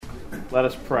Let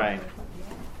us pray.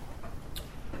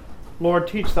 Lord,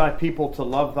 teach thy people to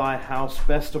love thy house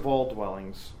best of all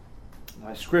dwellings,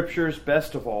 thy scriptures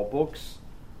best of all books,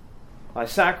 thy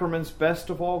sacraments best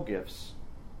of all gifts,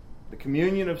 the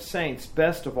communion of saints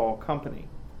best of all company,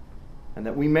 and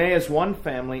that we may as one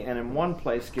family and in one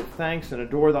place give thanks and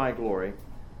adore thy glory.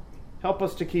 Help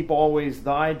us to keep always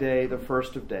thy day the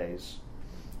first of days,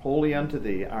 holy unto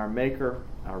thee, our Maker,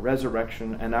 our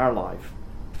resurrection, and our life.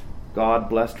 God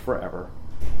blessed forever.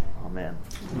 Amen.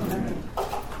 Amen.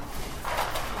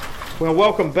 Well,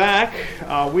 welcome back.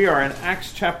 We are in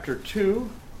Acts chapter 2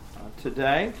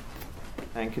 today,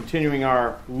 and continuing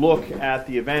our look at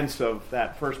the events of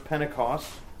that first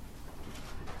Pentecost.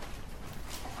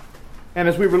 And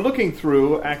as we were looking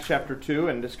through Acts chapter 2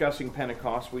 and discussing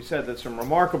Pentecost, we said that some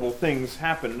remarkable things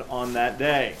happened on that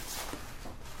day.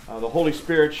 The Holy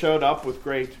Spirit showed up with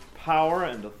great power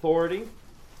and authority.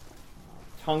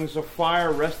 Tongues of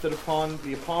fire rested upon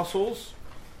the apostles.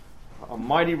 A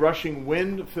mighty rushing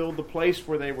wind filled the place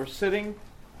where they were sitting.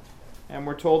 And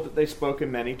we're told that they spoke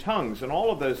in many tongues. And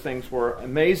all of those things were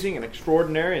amazing and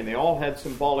extraordinary, and they all had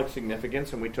symbolic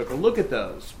significance, and we took a look at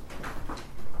those.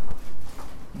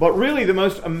 But really the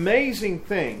most amazing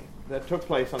thing that took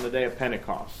place on the day of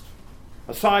Pentecost,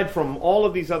 aside from all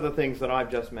of these other things that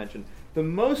I've just mentioned, the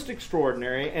most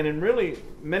extraordinary, and in really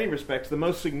many respects the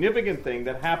most significant thing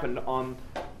that happened on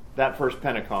that first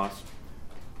Pentecost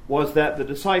was that the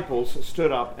disciples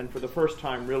stood up and for the first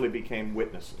time really became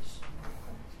witnesses.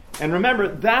 And remember,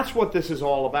 that's what this is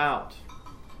all about.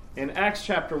 In Acts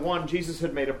chapter 1, Jesus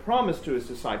had made a promise to his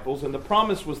disciples, and the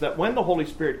promise was that when the Holy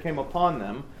Spirit came upon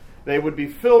them, they would be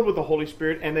filled with the Holy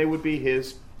Spirit and they would be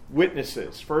his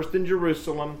witnesses, first in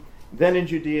Jerusalem, then in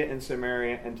Judea and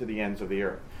Samaria, and to the ends of the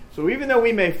earth. So even though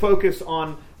we may focus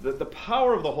on the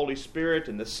power of the Holy Spirit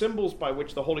and the symbols by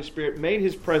which the Holy Spirit made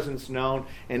his presence known,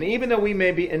 and even though we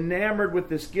may be enamored with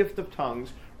this gift of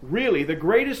tongues, really the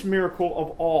greatest miracle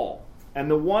of all, and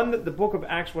the one that the book of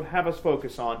Acts would have us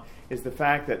focus on, is the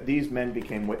fact that these men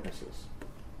became witnesses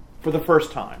for the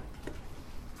first time.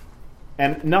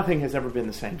 And nothing has ever been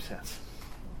the same since.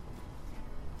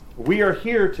 We are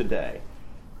here today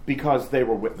because they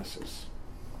were witnesses.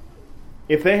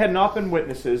 If they had not been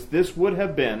witnesses, this would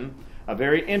have been a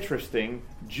very interesting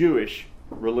Jewish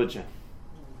religion.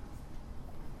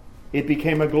 It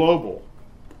became a global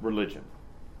religion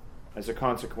as a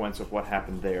consequence of what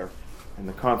happened there and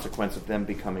the consequence of them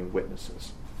becoming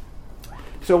witnesses.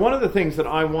 So one of the things that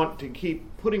I want to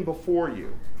keep putting before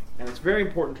you, and it's very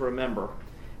important to remember,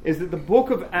 is that the book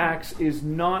of Acts is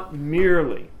not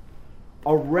merely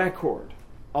a record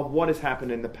of what has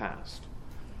happened in the past.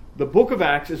 The book of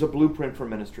Acts is a blueprint for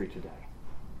ministry today.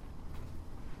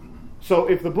 So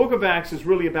if the book of Acts is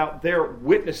really about their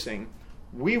witnessing,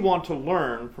 we want to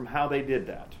learn from how they did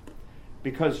that.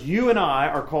 Because you and I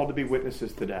are called to be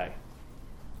witnesses today.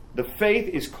 The faith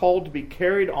is called to be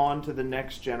carried on to the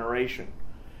next generation.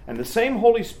 And the same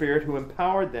Holy Spirit who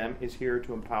empowered them is here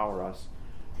to empower us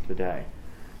today.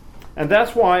 And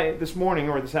that's why this morning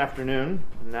or this afternoon,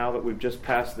 now that we've just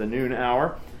passed the noon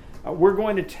hour, we're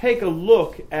going to take a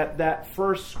look at that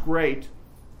first great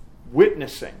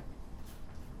witnessing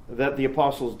that the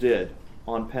apostles did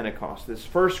on Pentecost. This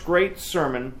first great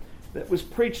sermon that was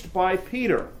preached by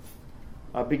Peter,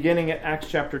 beginning at Acts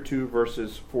chapter 2,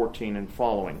 verses 14 and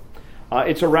following.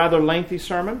 It's a rather lengthy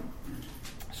sermon,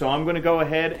 so I'm going to go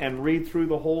ahead and read through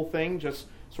the whole thing, just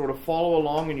sort of follow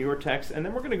along in your text, and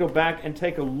then we're going to go back and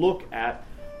take a look at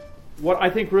what I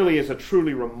think really is a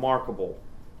truly remarkable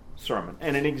sermon,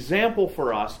 and an example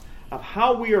for us of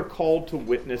how we are called to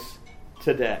witness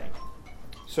today.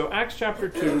 So Acts chapter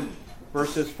 2,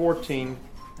 verses 14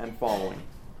 and following.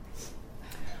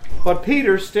 But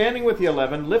Peter, standing with the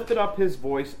 11, lifted up his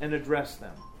voice and addressed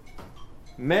them.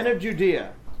 Men of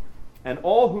Judea, and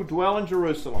all who dwell in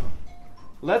Jerusalem,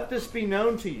 let this be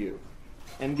known to you,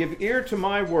 and give ear to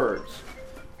my words.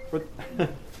 For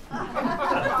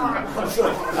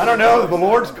I don't know if the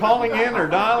Lord's calling in or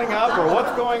dialing up or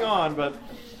what's going on, but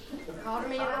call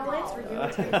me and I'll answer you.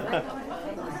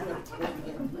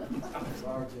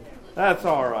 That's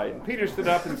all right. And Peter stood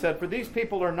up and said, "For these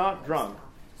people are not drunk.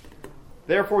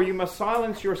 Therefore you must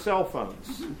silence your cell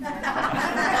phones."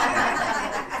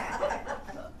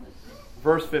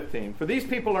 Verse 15. "For these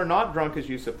people are not drunk as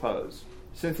you suppose,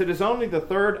 since it is only the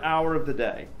third hour of the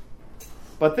day.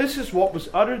 But this is what was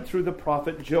uttered through the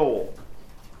prophet Joel.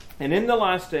 And in the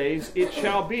last days it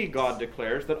shall be, God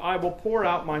declares, that I will pour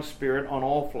out my Spirit on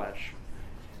all flesh.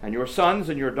 And your sons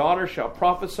and your daughters shall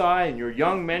prophesy, and your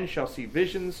young men shall see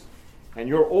visions, and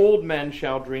your old men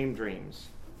shall dream dreams.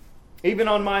 Even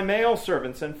on my male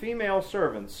servants and female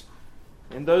servants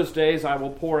In those days I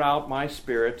will pour out my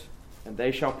Spirit, and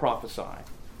they shall prophesy.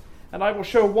 And I will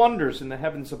show wonders in the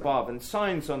heavens above, and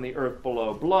signs on the earth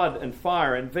below, blood and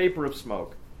fire and vapor of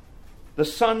smoke. The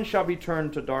sun shall be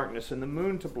turned to darkness, and the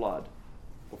moon to blood,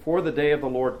 before the day of the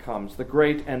Lord comes, the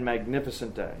great and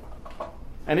magnificent day.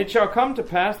 And it shall come to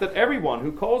pass that everyone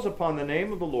who calls upon the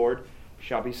name of the Lord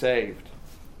shall be saved.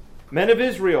 Men of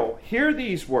Israel, hear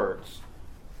these words.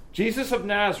 Jesus of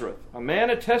Nazareth, a man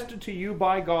attested to you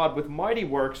by God with mighty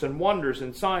works and wonders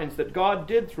and signs that God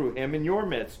did through him in your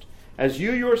midst, as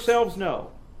you yourselves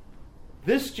know.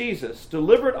 This Jesus,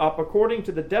 delivered up according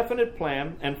to the definite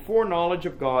plan and foreknowledge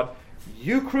of God,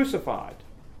 you crucified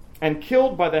and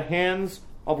killed by the hands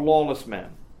of lawless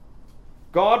men.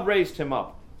 God raised him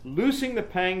up, loosing the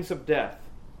pangs of death,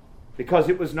 because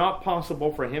it was not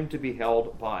possible for him to be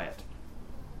held by it.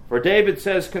 For David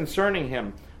says concerning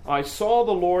him, I saw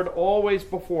the Lord always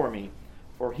before me,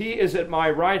 for he is at my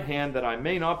right hand that I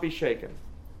may not be shaken.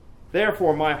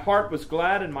 Therefore my heart was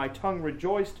glad and my tongue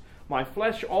rejoiced. My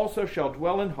flesh also shall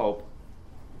dwell in hope.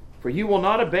 For you will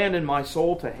not abandon my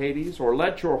soul to Hades, or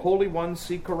let your Holy One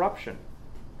see corruption.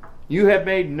 You have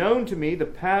made known to me the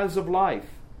paths of life.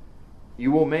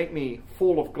 You will make me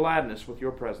full of gladness with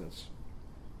your presence.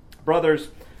 Brothers,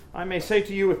 I may say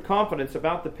to you with confidence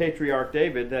about the patriarch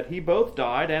David that he both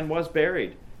died and was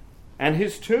buried, and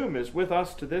his tomb is with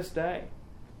us to this day.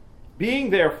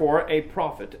 Being therefore a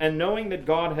prophet, and knowing that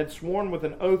God had sworn with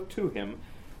an oath to him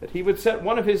that he would set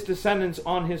one of his descendants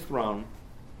on his throne,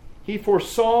 he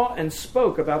foresaw and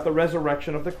spoke about the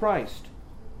resurrection of the Christ,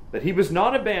 that he was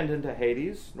not abandoned to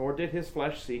Hades, nor did his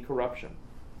flesh see corruption.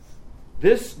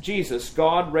 This Jesus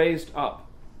God raised up,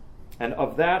 and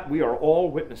of that we are all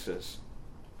witnesses.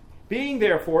 Being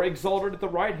therefore exalted at the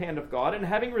right hand of God, and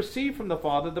having received from the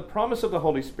Father the promise of the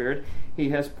Holy Spirit, he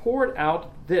has poured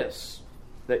out this,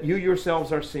 that you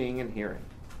yourselves are seeing and hearing.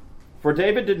 For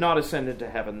David did not ascend into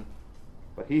heaven,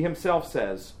 but he himself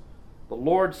says, the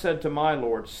Lord said to my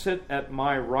Lord, sit at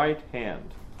my right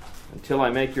hand, until I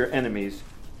make your enemies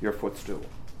your footstool.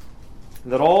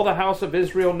 And that all the house of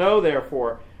Israel know,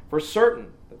 therefore, for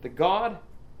certain, that God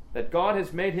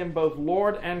has made him both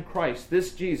Lord and Christ,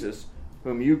 this Jesus,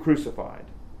 whom you crucified.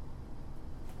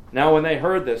 Now when they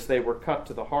heard this, they were cut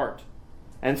to the heart,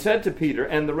 and said to Peter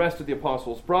and the rest of the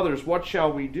apostles, brothers, what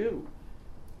shall we do?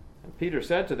 And Peter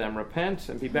said to them, repent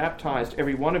and be baptized,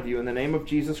 every one of you, in the name of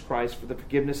Jesus Christ for the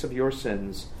forgiveness of your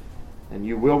sins, and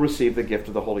you will receive the gift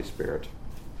of the Holy Spirit.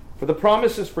 For the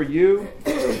promise is for you,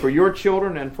 for your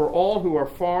children, and for all who are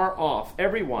far off,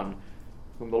 everyone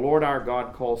whom the Lord our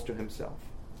God calls to himself.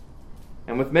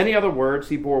 And with many other words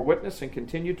he bore witness and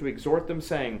continued to exhort them,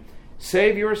 saying,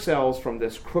 save yourselves from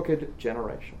this crooked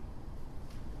generation.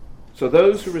 So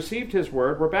those who received his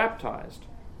word were baptized,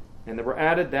 and there were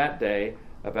added that day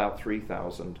about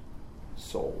 3,000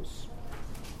 souls.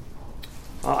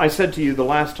 I said to you the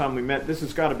last time we met, this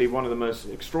has got to be one of the most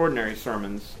extraordinary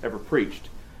sermons ever preached.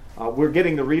 We're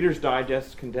getting the Reader's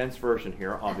Digest condensed version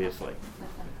here, obviously,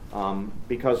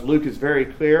 because Luke is very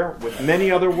clear. With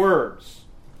many other words,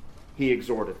 he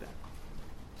exhorted them.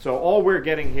 So all we're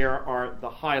getting here are the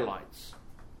highlights.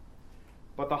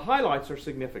 But the highlights are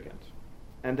significant,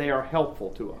 and they are helpful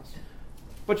to us.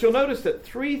 But you'll notice that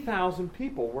 3,000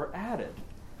 people were added.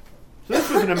 So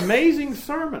this was an amazing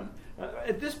sermon.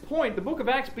 At this point, the book of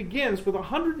Acts begins with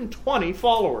 120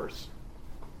 followers.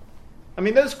 I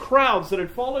mean, those crowds that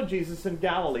had followed Jesus in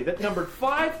Galilee, that numbered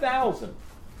 5,000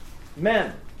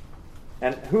 men.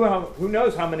 And who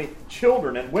knows how many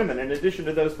children and women in addition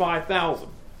to those 5,000.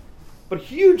 But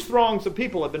huge throngs of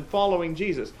people have been following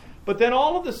Jesus. But then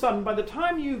all of a sudden, by the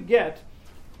time you get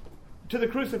to the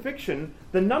crucifixion,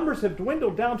 the numbers have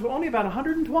dwindled down to only about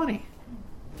 120.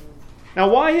 Now,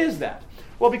 why is that?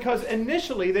 Well, because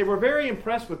initially they were very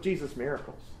impressed with Jesus'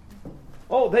 miracles.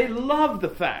 Oh, they loved the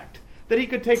fact that he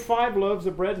could take 5 loaves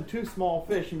of bread and 2 small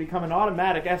fish and become an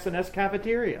automatic S&S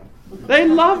cafeteria. They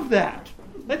loved that.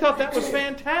 They thought that was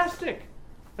fantastic,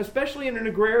 especially in an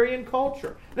agrarian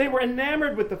culture. They were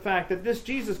enamored with the fact that this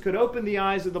Jesus could open the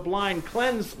eyes of the blind,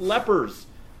 cleanse lepers.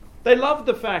 They loved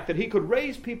the fact that he could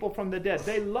raise people from the dead.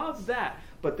 They loved that,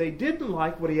 but they didn't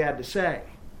like what he had to say.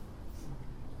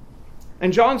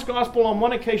 In John's Gospel, on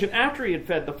one occasion, after he had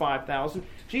fed the 5,000,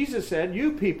 Jesus said,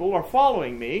 you people are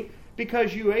following me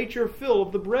because you ate your fill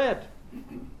of the bread.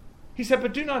 He said,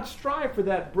 but do not strive for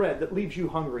that bread that leaves you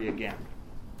hungry again.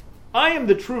 I am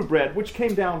the true bread which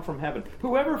came down from heaven.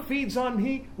 Whoever feeds on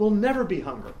me will never be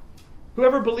hungry.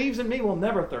 Whoever believes in me will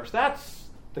never thirst. That's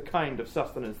the kind of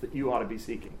sustenance that you ought to be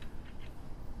seeking.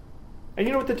 And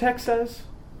you know what the text says?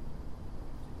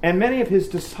 And many of his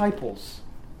disciples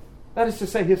That is to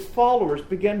say, his followers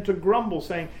began to grumble,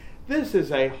 saying, "This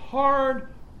is a hard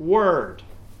word.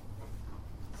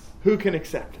 Who can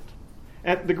accept it?"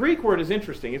 And the Greek word is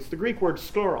interesting. It's the Greek word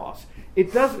skleros.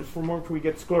 It doesn't, from which we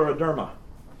get scleroderma,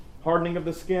 hardening of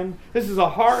the skin. This is a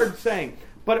hard saying,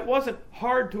 but it wasn't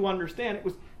hard to understand. It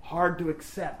was hard to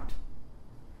accept.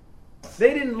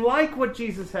 They didn't like what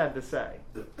Jesus had to say.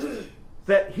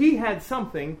 That he had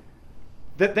something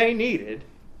that they needed,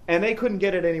 and they couldn't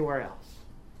get it anywhere else.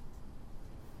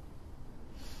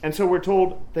 And so we're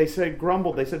told, they said,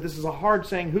 grumbled. They said, "This is a hard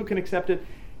saying. Who can accept it?"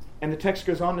 And the text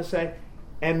goes on to say,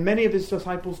 "And many of his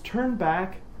disciples turned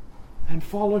back and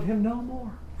followed him no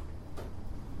more."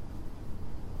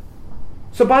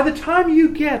 So by the time you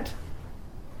get,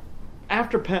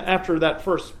 after that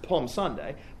first Palm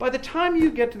Sunday, by the time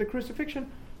you get to the crucifixion,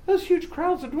 those huge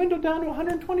crowds have dwindled down to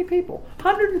 120 people.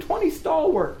 120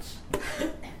 stalwarts.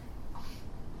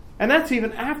 And that's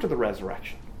even after the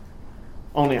resurrection.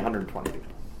 Only 120 people.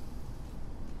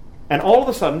 And all of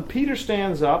a sudden, Peter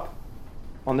stands up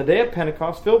on the day of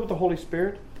Pentecost, filled with the Holy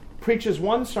Spirit, preaches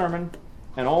one sermon,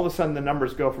 and all of a sudden the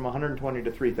numbers go from 120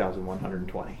 to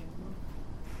 3,120.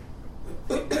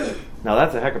 Now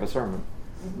that's a heck of a sermon.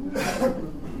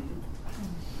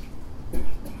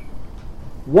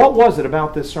 What was it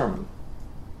about this sermon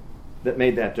that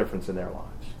made that difference in their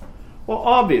lives? Well,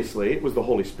 obviously, it was the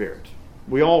Holy Spirit.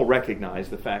 We all recognize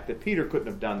the fact that Peter couldn't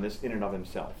have done this in and of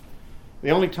himself. The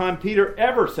only time Peter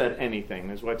ever said anything,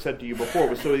 as I've said to you before,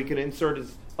 was so he could insert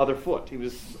his other foot. He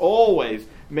was always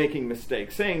making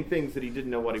mistakes, saying things that he didn't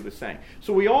know what he was saying.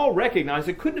 So we all recognize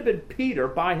it couldn't have been Peter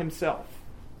by himself.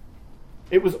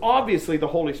 It was obviously the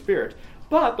Holy Spirit.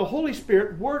 But the Holy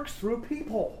Spirit works through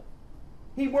people.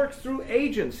 He works through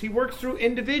agents. He works through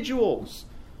individuals.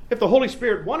 If the Holy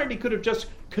Spirit wanted, he could have just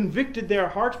convicted their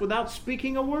hearts without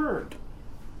speaking a word.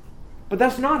 But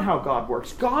that's not how God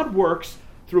works. God works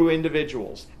through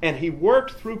individuals. And he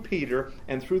worked through Peter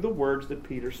and through the words that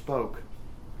Peter spoke.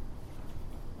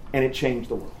 And it changed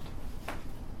the world.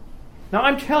 Now,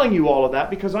 I'm telling you all of that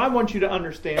because I want you to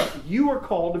understand you are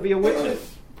called to be a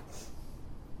witness.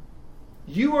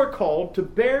 You are called to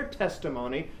bear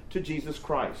testimony to Jesus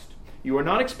Christ. You are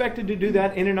not expected to do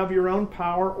that in and of your own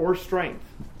power or strength.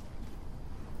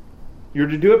 You're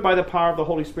to do it by the power of the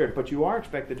Holy Spirit, but you are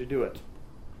expected to do it.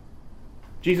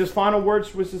 Jesus' final words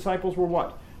to his disciples were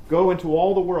what? Go into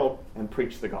all the world and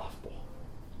preach the gospel.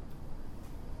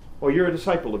 Well, you're a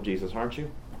disciple of Jesus, aren't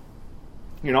you?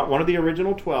 You're not one of the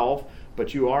original 12,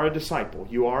 but you are a disciple.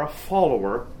 You are a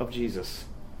follower of Jesus.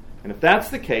 And if that's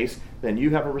the case, then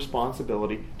you have a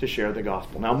responsibility to share the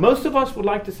gospel. Now, most of us would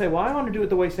like to say, well, I want to do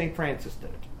it the way St. Francis did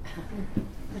it.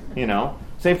 You know,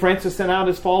 St. Francis sent out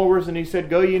his followers and he said,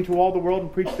 go ye into all the world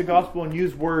and preach the gospel and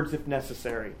use words if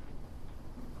necessary.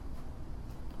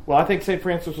 Well, I think St.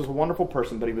 Francis was a wonderful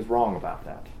person, but he was wrong about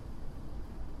that.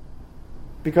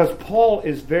 Because Paul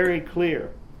is very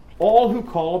clear. All who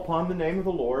call upon the name of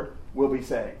the Lord will be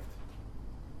saved.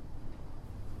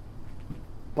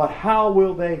 But how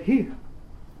will they hear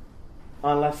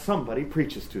unless somebody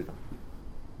preaches to them?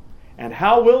 And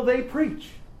how will they preach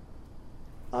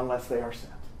unless they are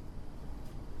sent?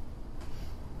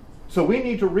 So we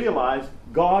need to realize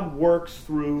God works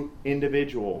through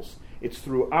individuals. It's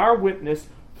through our witness,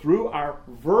 through our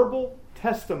verbal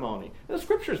testimony. The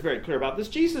Scripture is very clear about this.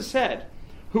 Jesus said,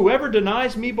 whoever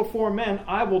denies me before men,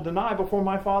 I will deny before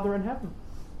my Father in heaven.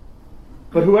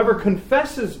 But whoever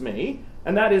confesses me,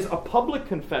 and that is a public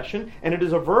confession, and it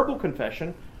is a verbal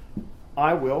confession,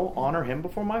 I will honor him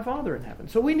before my Father in heaven.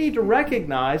 So we need to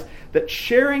recognize that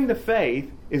sharing the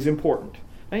faith is important.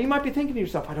 Now you might be thinking to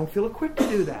yourself, I don't feel equipped to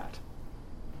do that.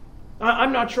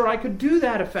 I'm not sure I could do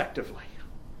that effectively.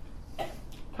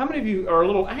 How many of you are a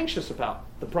little anxious about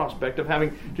the prospect of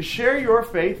having to share your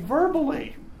faith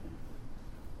verbally?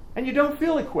 And you don't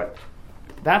feel equipped.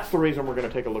 That's the reason we're going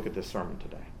to take a look at this sermon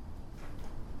today.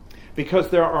 Because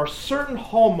there are certain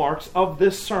hallmarks of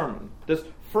this sermon, this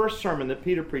first sermon that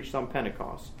Peter preached on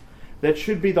Pentecost, that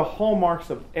should be the hallmarks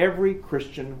of every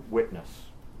Christian witness.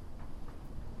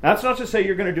 That's not to say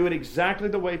you're going to do it exactly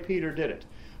the way Peter did it,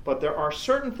 but there are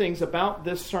certain things about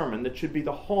this sermon that should be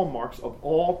the hallmarks of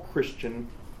all Christian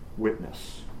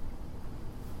witness.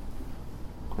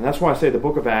 And that's why I say the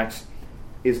book of Acts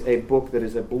is a book that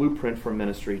is a blueprint for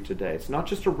ministry today. It's not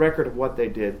just a record of what they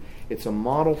did, it's a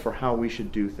model for how we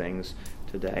should do things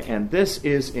today. And this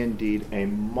is indeed a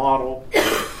model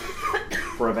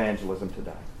for evangelism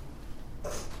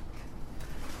today.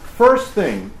 First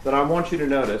thing that I want you to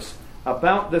notice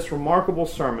about this remarkable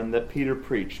sermon that Peter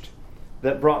preached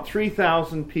that brought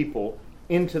 3,000 people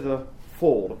into the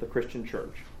fold of the Christian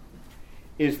church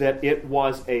is that it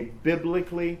was a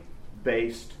biblically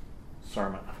text-based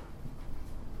sermon.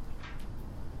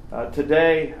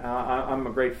 Today, I'm a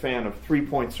great fan of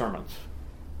three-point sermons.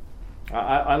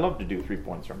 I love to do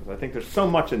three-point sermons. I think there's so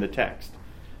much in the text.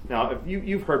 Now, if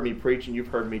you've heard me preach and you've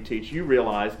heard me teach, you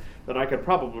realize that I could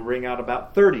probably bring out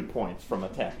about 30 points from a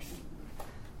text.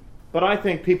 But I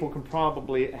think people can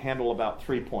probably handle about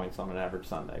 3 points on an average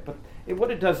Sunday. But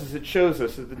what it does is it shows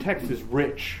us that the text is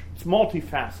rich. It's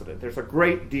multifaceted. There's a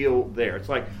great deal there. It's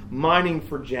like mining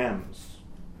for gems.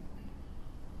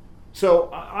 So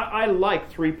I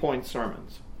like 3-point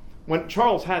sermons. When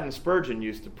Charles Haddon Spurgeon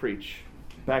used to preach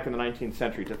back in the 19th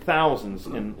century to thousands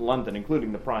in London,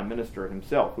 including the Prime Minister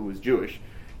himself, who was Jewish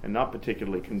and not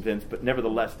particularly convinced, but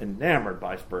nevertheless enamored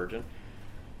by Spurgeon,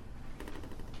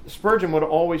 Spurgeon would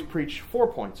always preach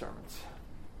 4-point sermons.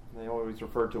 They always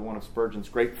referred to one of Spurgeon's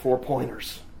great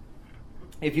 4-pointers.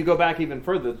 If you go back even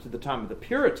further to the time of the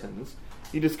Puritans,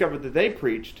 you discover that they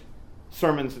preached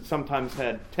sermons that sometimes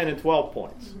had 10 and 12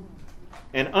 points.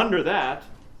 And under that,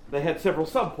 they had several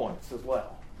subpoints as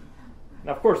well.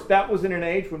 Now, of course, that was in an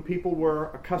age when people were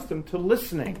accustomed to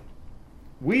listening.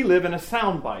 We live in a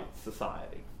soundbite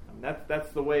society.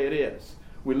 That's the way it is.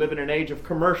 We live in an age of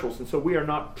commercials, and so we are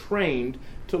not trained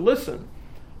to listen.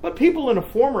 But people in a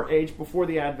former age, before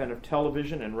the advent of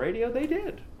television and radio, they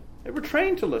did. They were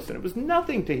trained to listen. It was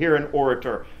nothing to hear an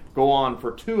orator go on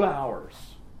for 2 hours,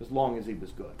 as long as he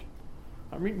was good.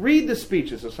 I mean, read the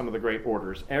speeches of some of the great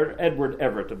orators, Edward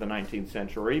Everett of the 19th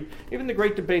century, even the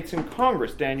great debates in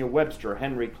Congress, Daniel Webster,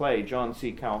 Henry Clay, John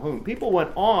C. Calhoun. People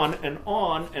went on and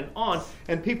on and on,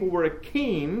 and people were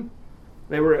keen.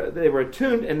 They were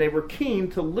attuned, and they were keen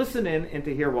to listen in and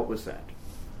to hear what was said.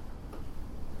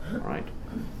 All right?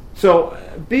 So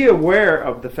be aware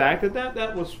of the fact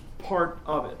that was part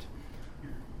of it.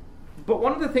 But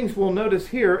one of the things we'll notice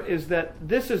here is that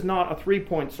this is not a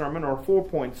 3-point sermon or a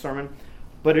 4-point sermon,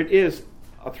 but it is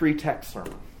a 3-text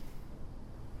sermon.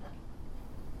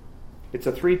 It's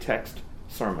a 3-text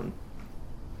sermon.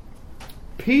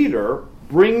 Peter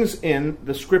brings in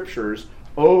the scriptures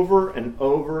over and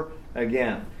over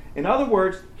again. In other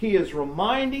words, he is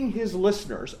reminding his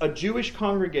listeners, a Jewish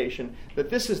congregation, that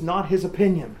this is not his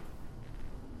opinion.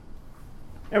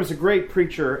 There was a great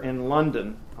preacher in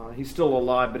London. He's still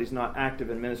alive, but he's not active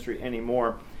in ministry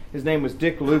anymore. His name was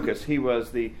Dick Lucas. He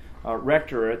was the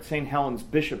rector at St. Helens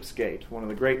Bishopsgate, one of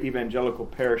the great evangelical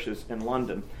parishes in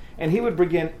London. And he would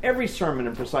begin every sermon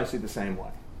in precisely the same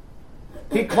way.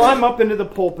 He'd climb up into the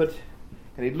pulpit,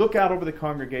 and he'd look out over the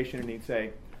congregation, and he'd say,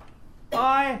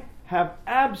 "I have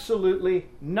absolutely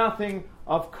nothing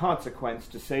of consequence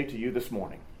to say to you this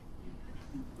morning.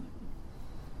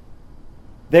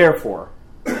 Therefore,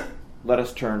 let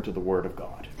us turn to the Word of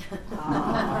God."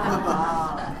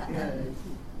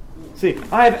 See,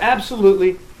 I have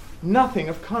absolutely nothing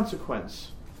of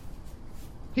consequence.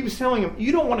 He was telling him,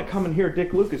 you don't want to come and hear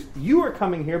Dick Lucas. You are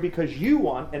coming here because you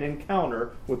want an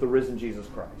encounter with the risen Jesus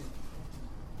Christ.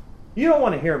 You don't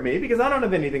want to hear me because I don't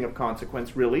have anything of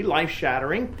consequence, really,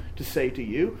 life-shattering to say to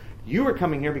you. You are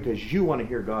coming here because you want to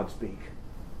hear God speak.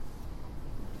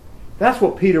 That's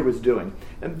what Peter was doing.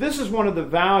 And this is one of the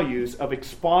values of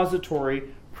expository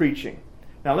preaching.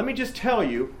 Now, let me just tell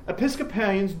you,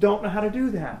 Episcopalians don't know how to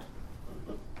do that.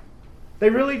 They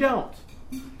really don't.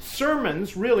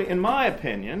 Sermons, really, in my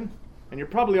opinion, and you're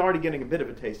probably already getting a bit of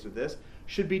a taste of this,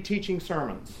 should be teaching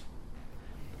sermons.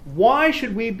 Why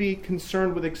should we be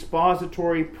concerned with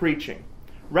expository preaching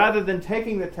rather than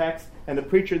taking the text and the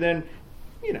preacher then,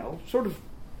 sort of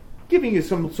giving you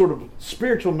some sort of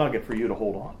spiritual nugget for you to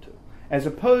hold on to, as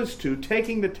opposed to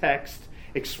taking the text,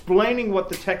 explaining what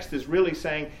the text is really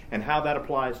saying and how that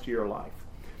applies to your life?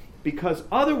 Because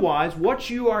otherwise, what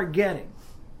you are getting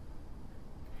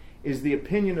is the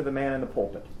opinion of the man in the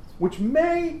pulpit, which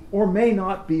may or may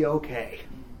not be okay.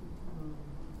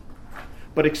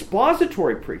 But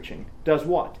expository preaching does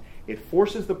what? It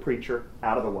forces the preacher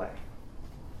out of the way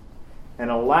and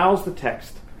allows the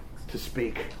text to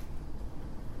speak.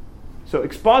 So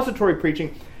expository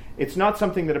preaching, it's not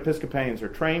something that Episcopalians are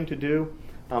trained to do.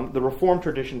 The Reformed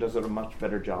tradition does a much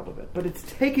better job of it. But it's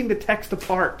taking the text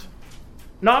apart,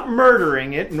 not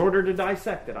murdering it in order to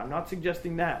dissect it. I'm not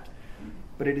suggesting that.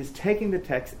 But it is taking the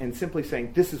text and simply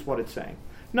saying, this is what it's saying.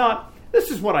 Not,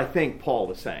 this is what I think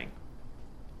Paul is saying.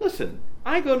 Listen,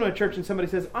 I go to a church and somebody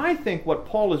says, I think what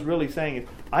Paul is really saying is,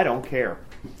 I don't care.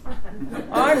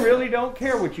 I really don't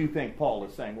care what you think Paul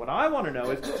is saying. What I want to know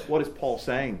is, what is Paul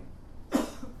saying?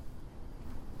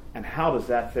 And how does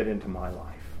that fit into my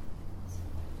life?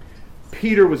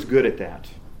 Peter was good at that.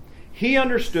 He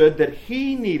understood that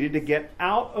he needed to get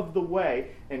out of the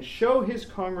way and show his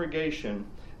congregation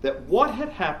that what had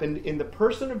happened in the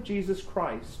person of Jesus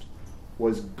Christ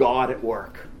was God at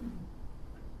work.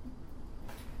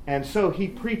 And so he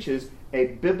preaches a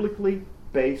biblically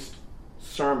based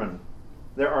sermon.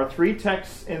 There are 3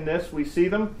 texts in this. We see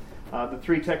them. The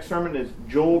 3-text sermon is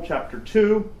Joel chapter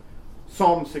 2,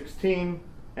 Psalm 16,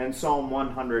 and Psalm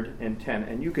 110.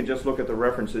 And you can just look at the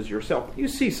references yourself. You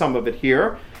see some of it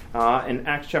here in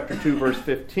Acts chapter 2, verse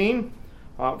 15.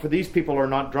 For these people are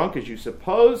not drunk as you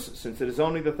suppose, since it is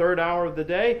only the 3rd hour of the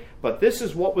day. But this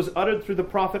is what was uttered through the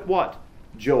prophet what?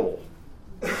 Joel.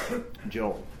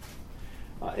 Joel.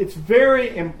 It's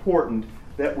very important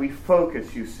that we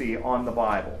focus, you see, on the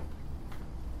Bible.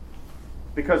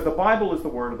 Because the Bible is the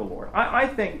word of the Lord. I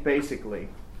think, basically,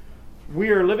 we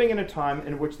are living in a time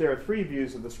in which there are 3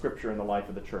 views of the Scripture in the life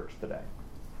of the church today.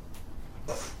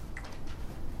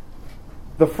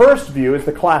 The first view is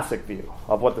the classic view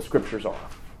of what the Scriptures are.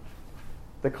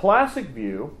 The classic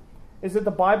view is that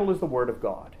the Bible is the Word of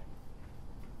God.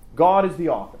 God is the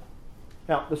author.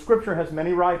 Now, the Scripture has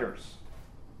many writers,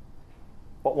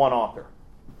 but one author.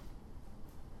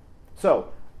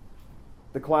 So,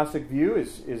 the classic view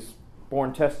is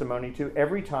borne testimony to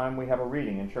every time we have a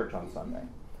reading in church on Sunday.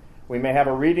 We may have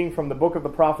a reading from the book of the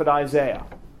prophet Isaiah,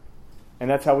 and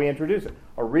that's how we introduce it.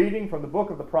 A reading from the book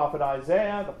of the prophet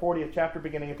Isaiah, the 40th chapter,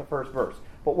 beginning at the 1st verse.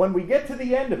 But when we get to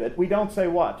the end of it, we don't say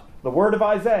what? The word of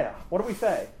Isaiah. What do we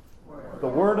say? The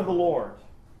word of the Lord.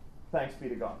 Thanks be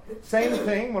to God. Same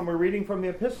thing when we're reading from the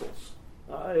epistles.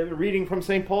 Reading from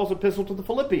St. Paul's epistle to the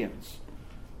Philippians.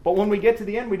 But when we get to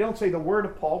the end, we don't say the word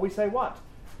of Paul, we say what?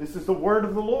 This is the word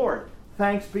of the Lord.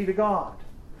 Thanks be to God.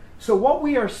 So what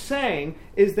we are saying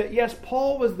is that, yes,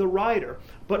 Paul was the writer,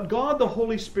 but God the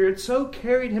Holy Spirit so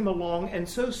carried him along and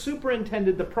so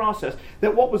superintended the process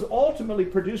that what was ultimately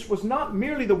produced was not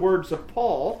merely the words of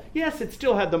Paul. Yes, it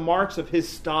still had the marks of his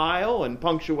style and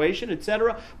punctuation,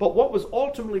 etc., but what was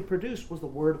ultimately produced was the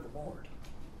word of the Lord.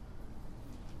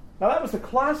 Now that was the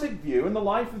classic view in the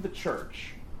life of the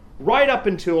church, right up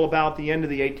until about the end of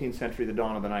the 18th century, the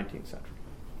dawn of the 19th century.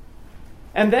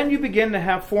 And then you begin to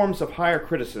have forms of higher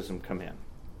criticism come in.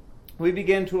 We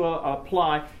begin to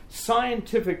apply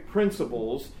scientific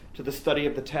principles to the study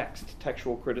of the text,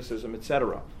 textual criticism,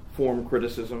 etc., form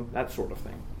criticism, that sort of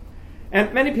thing.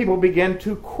 And many people begin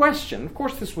to question. Of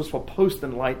course, this was a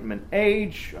post-Enlightenment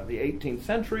age, the 18th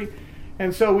century,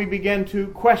 and so we begin to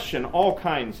question all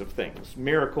kinds of things,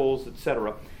 miracles,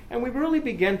 etc. And we really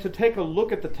begin to take a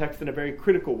look at the text in a very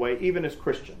critical way, even as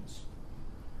Christians.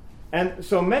 And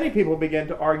so many people begin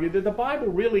to argue that the Bible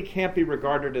really can't be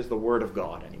regarded as the Word of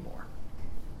God anymore.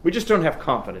 We just don't have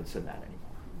confidence in that anymore.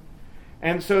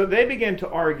 And so they begin to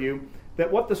argue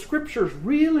that what the Scriptures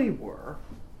really were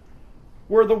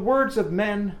the words of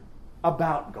men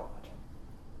about God.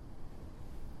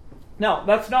 Now,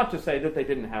 that's not to say that they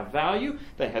didn't have value.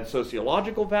 They had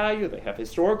sociological value. They have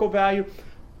historical value.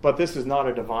 But this is not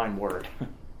a divine word.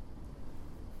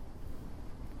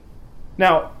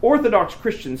 Now, Orthodox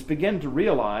Christians begin to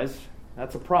realize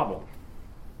that's a problem.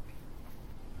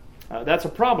 That's a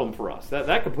problem for us.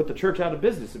 That could put the church out of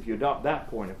business if you adopt that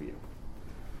point of view.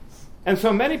 And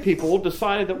so many people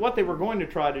decided that what they were going to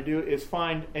try to do is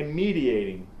find a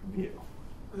mediating view.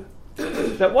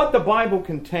 That what the Bible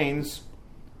contains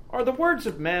are the words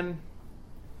of men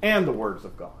and the words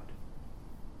of God.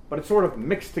 But it's sort of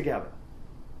mixed together.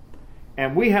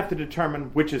 And we have to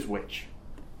determine which is which.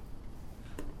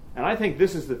 And I think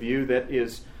this is the view that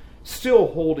is still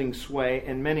holding sway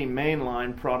in many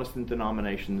mainline Protestant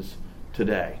denominations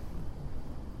today.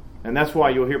 And that's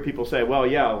why you'll hear people say,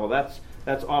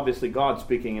 that's obviously God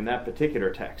speaking in that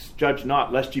particular text. Judge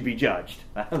not, lest ye be judged.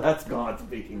 That's God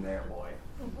speaking there, boy.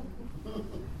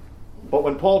 But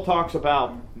when Paul talks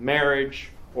about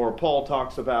marriage, or Paul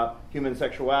talks about human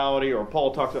sexuality, or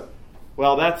Paul talks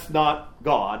about, that's not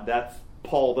God, that's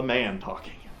Paul the man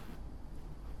talking.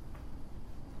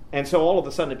 And so all of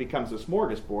a sudden it becomes a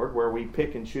smorgasbord where we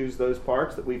pick and choose those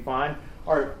parts that we find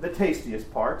are the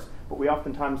tastiest parts, but we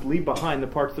oftentimes leave behind the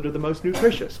parts that are the most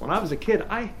nutritious. When I was a kid,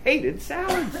 I hated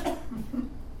salads.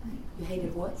 You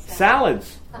hated what?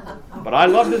 Salads. But I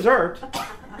love dessert.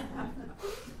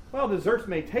 Well, desserts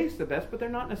may taste the best, but they're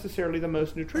not necessarily the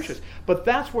most nutritious. But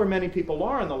that's where many people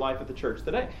are in the life of the church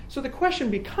today. So the question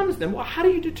becomes then, how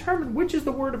do you determine which is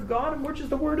the Word of God and which is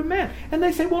the Word of man? And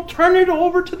they say, turn it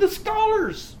over to the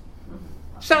scholars.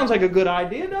 Sounds like a good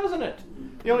idea, doesn't it?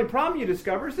 The only problem you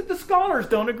discover is that the scholars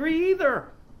don't agree either.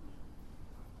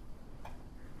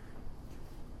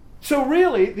 So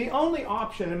really, the only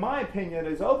option, in my opinion,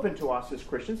 that is open to us as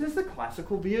Christians is the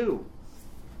classical view.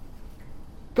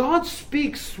 God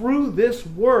speaks through this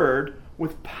word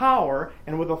with power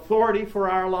and with authority for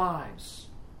our lives.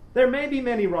 There may be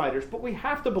many writers, but we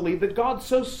have to believe that God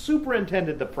so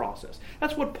superintended the process.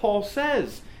 That's what Paul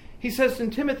says. He says in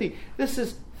Timothy, this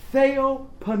is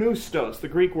theopneustos, the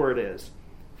Greek word is.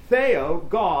 Theo,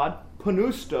 God,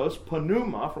 pneustos,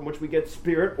 pneuma, from which we get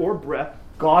spirit or breath,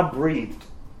 God breathed.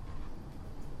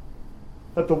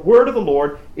 That the word of the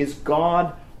Lord is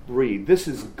God breathed. This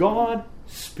is God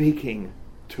speaking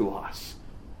to us.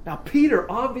 Now, Peter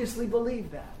obviously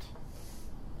believed that.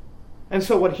 And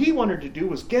so what he wanted to do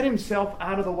was get himself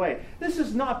out of the way. This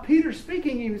is not Peter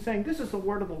speaking. He was saying, this is the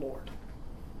word of the Lord.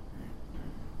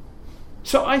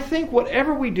 So I think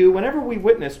whatever we do, whenever we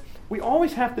witness, we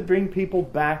always have to bring people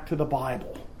back to the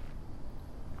Bible.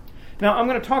 Now, I'm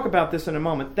going to talk about this in a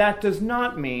moment. That does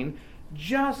not mean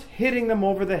just hitting them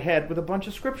over the head with a bunch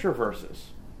of scripture verses.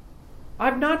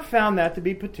 I've not found that to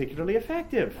be particularly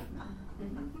effective.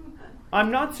 I'm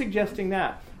not suggesting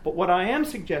that. But what I am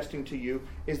suggesting to you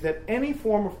is that any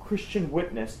form of Christian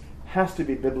witness has to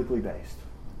be biblically based.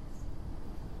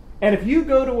 And if you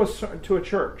go to a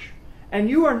church and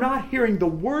you are not hearing the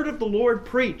word of the Lord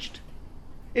preached,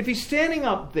 if he's standing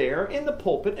up there in the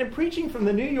pulpit and preaching from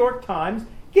the New York Times,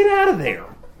 get out of there.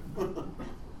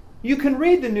 You can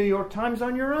read the New York Times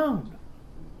on your own.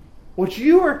 What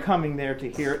you are coming there to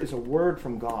hear is a word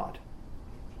from God.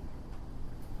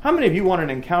 How many of you want an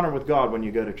encounter with God when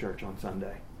you go to church on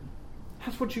Sunday?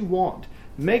 That's what you want.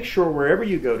 Make sure wherever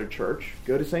you go to church,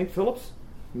 go to St. Philip's,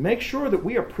 make sure that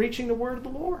we are preaching the word of the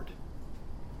Lord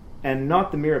and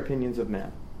not the mere opinions of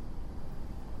men.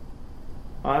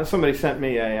 Somebody sent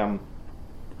me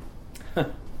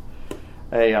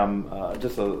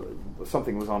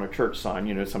something was on a church sign.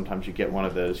 You know, sometimes you get one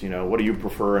of those, what do you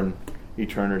prefer in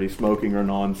eternity, smoking or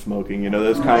non-smoking,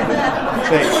 those kinds of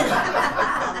things.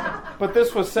 But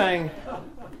this was saying,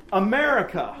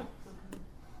 America,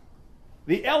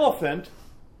 the elephant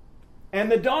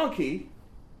and the donkey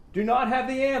do not have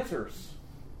the answers.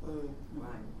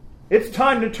 It's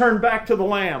time to turn back to the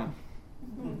lamb.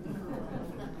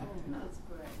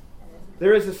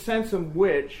 There is a sense in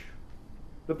which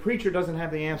the preacher doesn't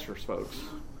have the answers, folks.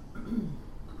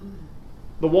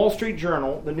 The Wall Street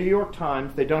Journal, the New York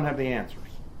Times, they don't have the answers.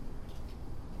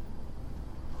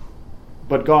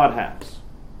 But God has.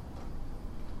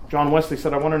 John Wesley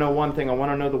said, I want to know one thing. I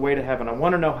want to know the way to heaven. I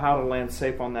want to know how to land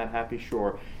safe on that happy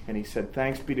shore. And he said,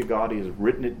 thanks be to God, he has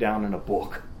written it down in a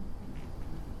book.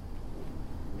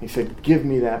 He said, give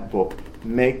me that book.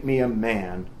 Make me a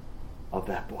man of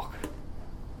that book.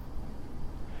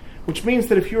 Which means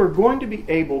that if you are going to be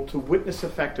able to witness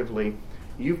effectively,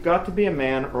 you've got to be a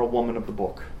man or a woman of the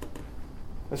book.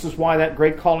 This is why that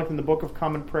great collect in the Book of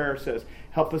Common Prayer says,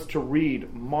 help us to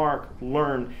read, mark,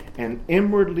 learn, and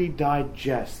inwardly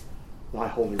digest thy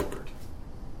holy word.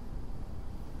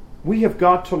 We have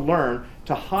got to learn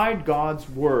to hide God's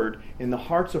word in the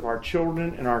hearts of our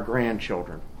children and our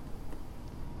grandchildren,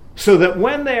 so that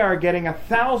when they are getting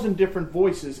 1,000 different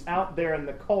voices out there in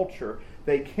the culture,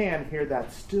 they can hear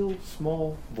that still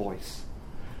small voice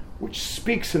which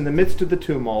speaks in the midst of the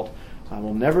tumult, I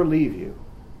will never leave you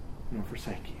nor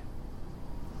forsake you.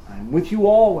 I am with you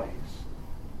always,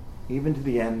 even to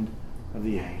the end of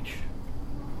the age.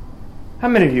 How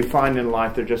many of you find in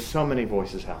life there are just so many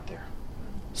voices out there?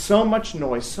 So much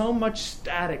noise, so much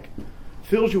static,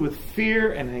 fills you with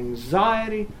fear and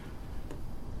anxiety,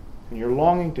 and you're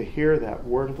longing to hear that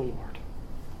word of the Lord.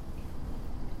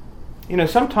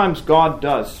 Sometimes God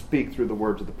does speak through the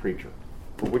words of the preacher,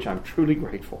 for which I'm truly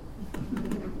grateful.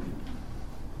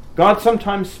 God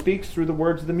sometimes speaks through the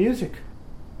words of the music.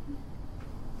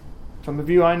 Some of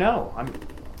you I know.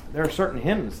 There are certain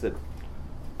hymns that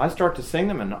I start to sing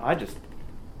them and I just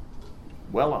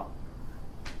well up.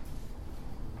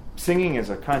 Singing is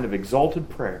a kind of exalted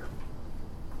prayer.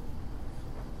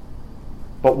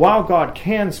 But while God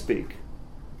can speak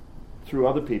through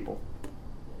other people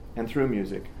and through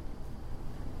music,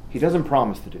 he doesn't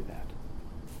promise to do that.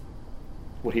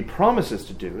 What he promises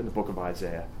to do in the book of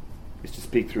Isaiah is to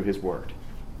speak through his word.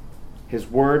 His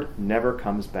word never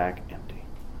comes back empty.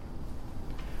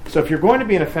 So if you're going to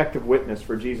be an effective witness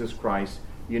for Jesus Christ,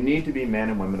 you need to be men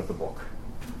and women of the book.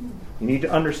 You need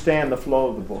to understand the flow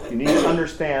of the book. You need to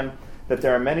understand that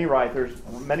there are many writers,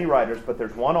 but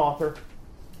there's one author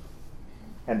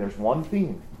and there's one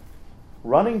theme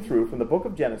running through from the book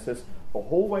of Genesis the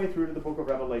whole way through to the book of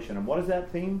Revelation. And what is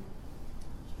that theme?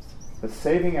 The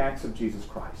saving acts of Jesus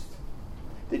Christ.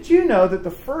 Did you know that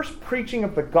the first preaching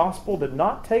of the gospel did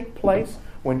not take place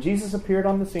when Jesus appeared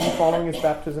on the scene following his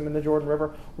baptism in the Jordan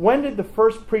River? When did the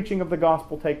first preaching of the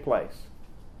gospel take place?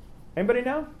 Anybody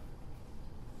know?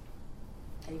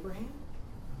 Abraham?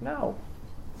 No.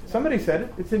 Somebody said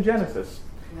it. It's in Genesis.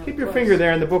 Keep your finger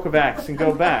there in the book of Acts and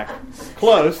go back.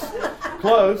 Close.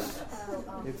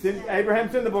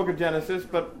 Abraham's in the book of Genesis,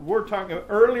 but we're talking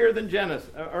earlier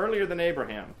than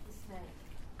Abraham.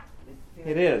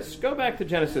 It is. Go back to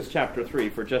Genesis chapter 3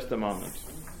 for just a moment.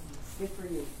 Good for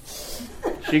you.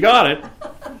 She got it.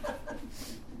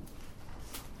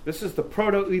 This is the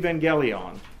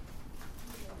proto-evangelion.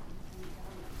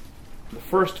 The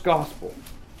first gospel.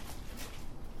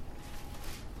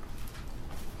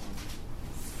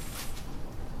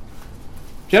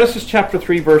 Genesis chapter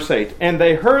 3, verse 8. And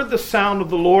they heard the sound of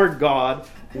the Lord God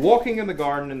walking in the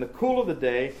garden in the cool of the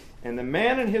day, and the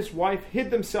man and his wife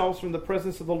hid themselves from the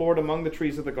presence of the Lord among the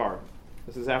trees of the garden.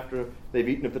 This is after they've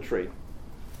eaten of the tree.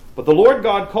 But the Lord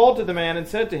God called to the man and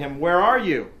said to him, "Where are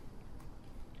you?"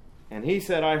 And he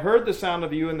said, "I heard the sound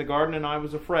of you in the garden, and I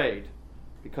was afraid,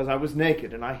 because I was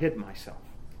naked, and I hid myself."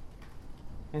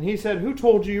 And he said, "Who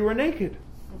told you you were naked?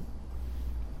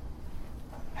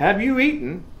 Have you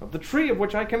eaten of the tree of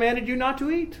which I commanded you not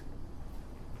to eat?"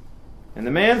 And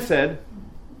the man said,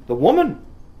 "The woman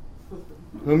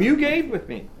whom you gave with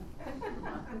me,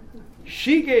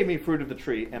 she gave me fruit of the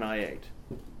tree, and I ate."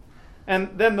 And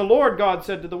then the Lord God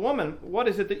said to the woman, "What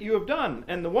is it that you have done?"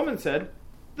 And the woman said,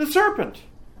 "The serpent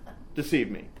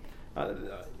deceived me."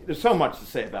 There's so much to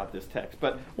say about this text,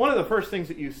 but one of the first things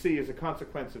that you see as a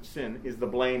consequence of sin is the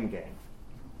blame game.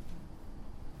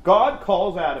 God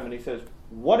calls Adam and he says,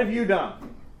 "What have you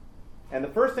done?" And the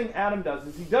first thing Adam does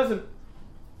is he doesn't,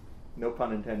 no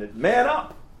pun intended, man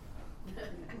up.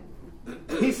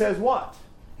 He says what?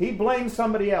 He blames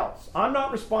somebody else. I'm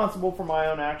not responsible for my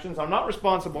own actions. I'm not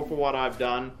responsible for what I've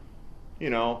done.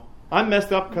 I'm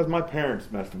messed up because my parents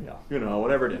messed me up.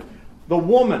 Whatever it is. The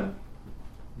woman.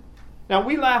 Now,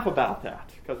 we laugh about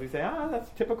that because we say, that's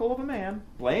typical of a man.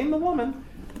 Blame the woman.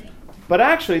 But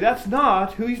actually, that's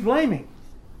not who he's blaming.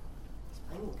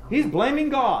 He's blaming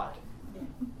God.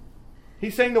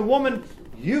 He's saying, the woman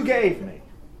you gave me,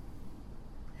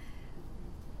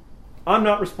 I'm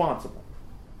not responsible.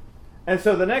 And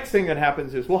so the next thing that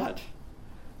happens is what?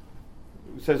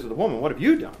 He says to the woman, "What have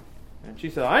you done?" And she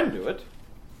said, "I didn't do it.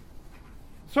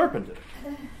 The serpent did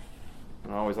it."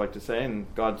 And I always like to say, and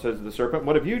God says to the serpent,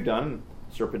 "What have you done?" And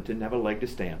the serpent didn't have a leg to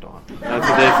stand on. That's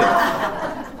what they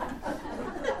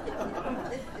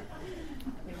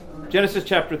say. Genesis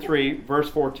chapter 3, verse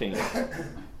 14.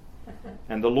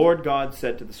 And the Lord God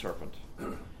said to the serpent,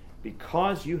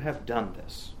 "Because you have done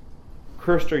this,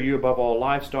 cursed are you above all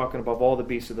livestock and above all the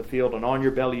beasts of the field, and on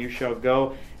your belly you shall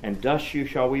go, and dust you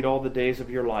shall eat all the days of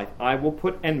your life. I will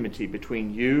put enmity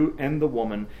between you and the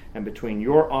woman, and between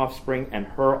your offspring and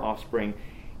her offspring.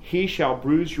 He shall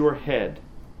bruise your head,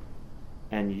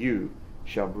 and you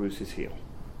shall bruise his heel."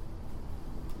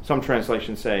 Some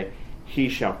translations say, "He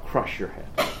shall crush your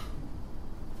head."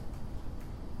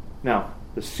 Now,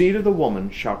 the seed of the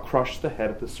woman shall crush the head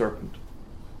of the serpent.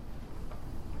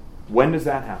 When does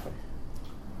that happen?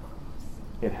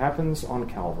 It happens on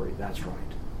Calvary, that's right.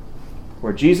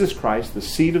 Where Jesus Christ, the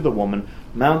seed of the woman,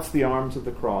 mounts the arms of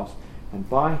the cross, and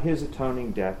by his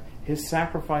atoning death, his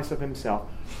sacrifice of himself,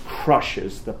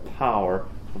 crushes the power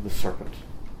of the serpent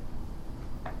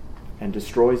and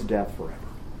destroys death forever.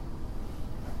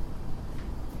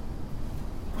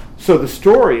 So the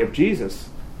story of Jesus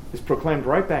is proclaimed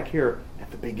right back here at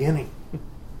the beginning.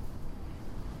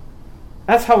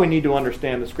 That's how we need to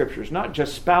understand the Scriptures, not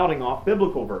just spouting off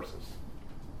biblical verses,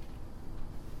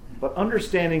 but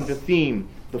understanding the theme,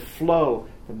 the flow,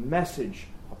 the message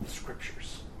of the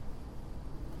Scriptures.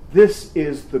 This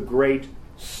is the great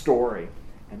story,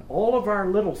 and all of our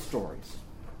little stories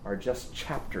are just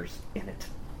chapters in it.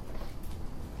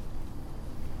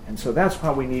 And so that's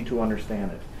how we need to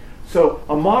understand it. So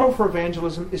a model for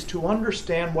evangelism is to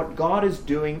understand what God is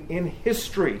doing in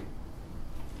history.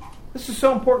 This is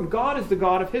so important. God is the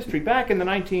God of history. Back in the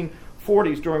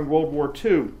 1940s during World War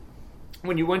II,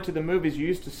 when you went to the movies, you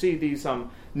used to see these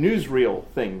newsreel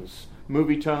things,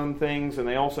 movie tone things, and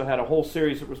they also had a whole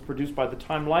series that was produced by the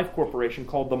Time Life Corporation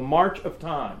called The March of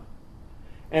Time.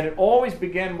 And it always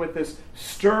began with this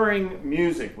stirring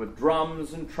music with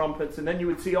drums and trumpets, and then you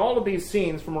would see all of these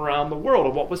scenes from around the world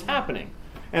of what was happening.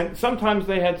 And sometimes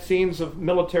they had scenes of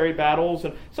military battles,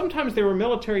 and sometimes they were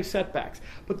military setbacks.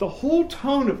 But the whole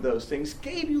tone of those things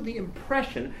gave you the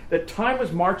impression that time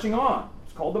was marching on.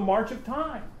 It's called the March of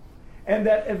Time. And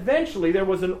that eventually there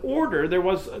was an order, there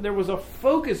was a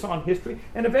focus on history,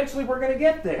 and eventually we're going to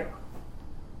get there.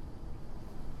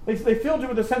 They filled you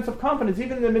with a sense of confidence.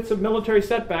 Even in the midst of military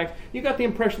setbacks, you got the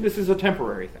impression this is a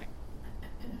temporary thing.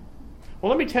 Well,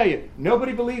 let me tell you,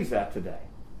 nobody believes that today.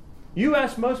 You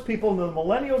ask most people in the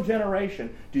millennial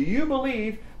generation, do you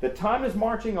believe that time is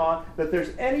marching on, that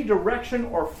there's any direction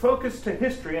or focus to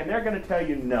history? And they're going to tell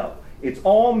you no. It's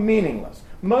all meaningless.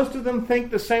 Most of them think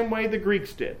the same way the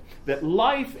Greeks did, that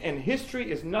life and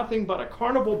history is nothing but a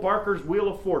carnival barker's wheel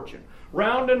of fortune.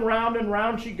 Round and round and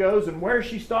round she goes, and where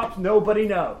she stops, nobody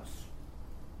knows.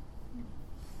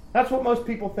 That's what most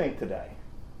people think today.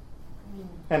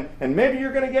 And maybe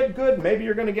you're going to get good, maybe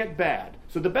you're going to get bad.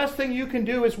 So the best thing you can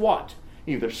do is what?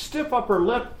 Either stiff upper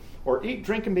lip or eat,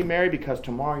 drink, and be merry, because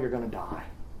tomorrow you're going to die.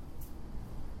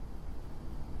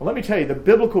 Well, let me tell you, the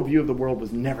biblical view of the world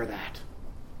was never that.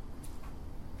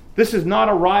 This is not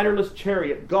a riderless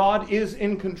chariot. God is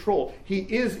in control. He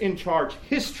is in charge.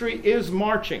 History is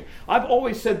marching. I've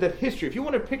always said that history, if you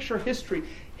want to picture history,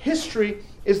 history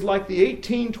is like the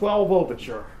 1812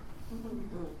 overture.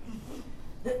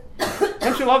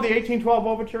 Don't you love the 1812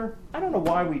 overture? I don't know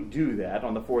why we do that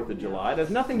on the 4th of July. It has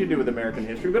nothing to do with American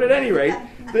history. But at any rate,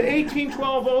 the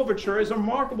 1812 overture is a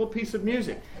remarkable piece of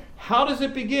music. How does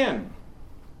it begin?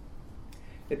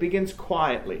 It begins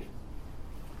quietly,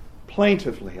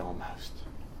 plaintively almost.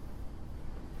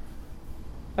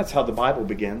 That's how the Bible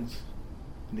begins.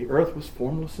 And the earth was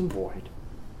formless and void,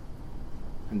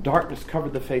 and darkness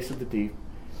covered the face of the deep,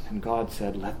 and God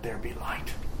said, "Let there be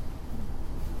light."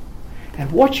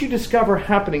 And what you discover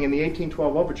happening in the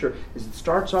 1812 overture is it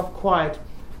starts off quiet,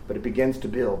 but it begins to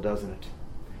build, doesn't it?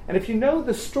 And if you know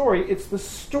the story, it's the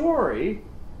story,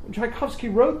 Tchaikovsky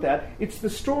wrote that, it's the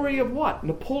story of what?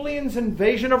 Napoleon's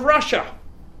invasion of Russia.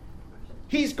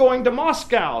 He's going to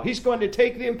Moscow. He's going to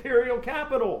take the imperial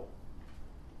capital.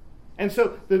 And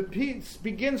so the piece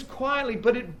begins quietly,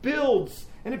 but it builds,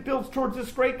 and it builds towards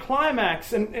this great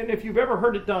climax. And if you've ever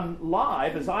heard it done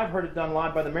live, as I've heard it done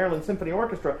live by the Maryland Symphony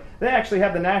Orchestra, they actually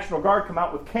have the National Guard come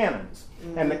out with cannons.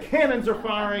 And the cannons are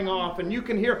firing off, and you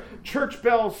can hear church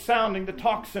bells sounding the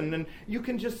tocsin, and you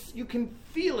can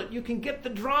feel it. You can get the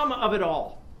drama of it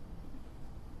all.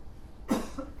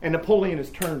 And Napoleon is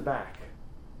turned back.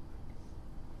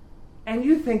 And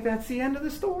you think that's the end of the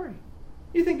story.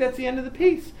 You think that's the end of the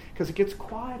piece, because it gets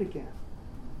quiet again.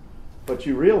 But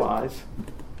you realize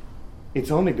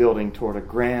it's only building toward a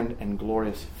grand and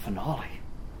glorious finale.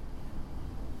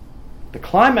 The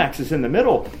climax is in the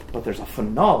middle, but there's a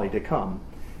finale to come.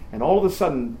 And all of a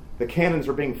sudden, the cannons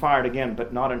are being fired again,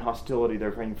 but not in hostility.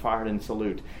 They're being fired in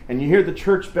salute. And you hear the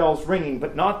church bells ringing,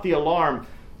 but not the alarm,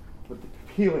 but the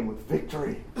pealing with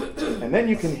victory. And then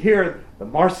you can hear the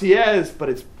Marseillaise, but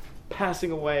it's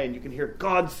passing away, and you can hear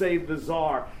God Save the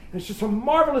Tsar. And it's just a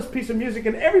marvelous piece of music,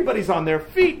 and everybody's on their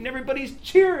feet, and everybody's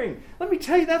cheering. Let me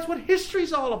tell you, that's what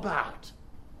history's all about.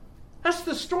 That's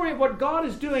the story of what God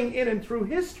is doing in and through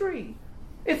history.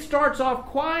 It starts off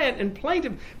quiet and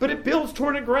plaintive, but it builds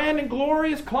toward a grand and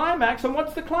glorious climax. And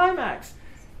what's the climax?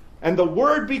 And the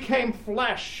Word became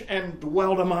flesh and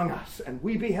dwelled among us, and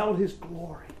we beheld His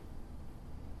glory.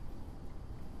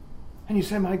 And you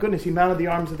say, my goodness, He mounted the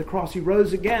arms of the cross. He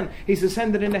rose again. He's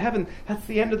ascended into heaven. That's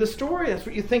the end of the story. That's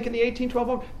what you think in the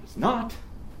 1812. It's not.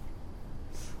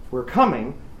 We're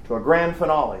coming to a grand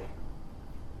finale.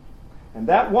 And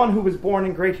that one who was born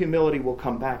in great humility will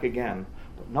come back again.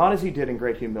 But not as He did in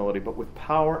great humility, but with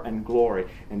power and glory.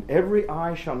 And every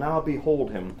eye shall now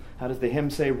behold Him. How does the hymn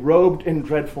say? Robed in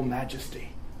dreadful majesty.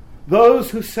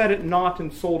 Those who set it not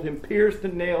and sold Him, pierced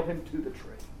and nailed Him to the tree.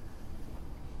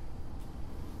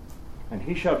 And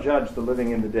He shall judge the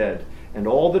living and the dead. And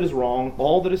all that is wrong,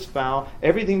 all that is foul,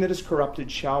 everything that is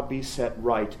corrupted shall be set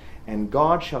right. And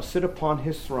God shall sit upon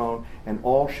His throne, and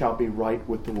all shall be right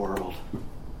with the world.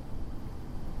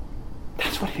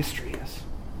 That's what history is.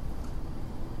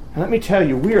 And let me tell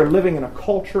you, we are living in a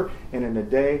culture and in a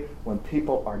day when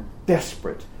people are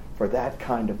desperate for that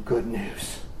kind of good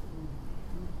news.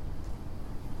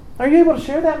 Are you able to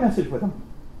share that message with them?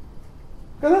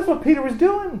 Because that's what Peter was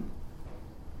doing.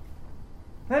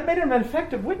 That made him an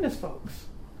effective witness, folks.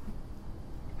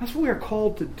 That's what we are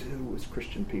called to do as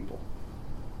Christian people.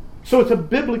 So it's a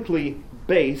biblically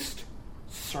based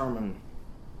sermon.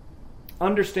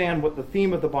 Understand what the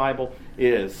theme of the Bible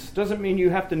is. Doesn't mean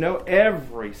you have to know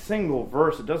every single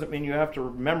verse. It doesn't mean you have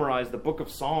to memorize the book of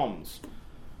Psalms.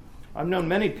 I've known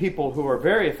many people who are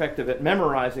very effective at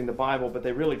memorizing the Bible, but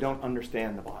they really don't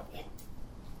understand the Bible.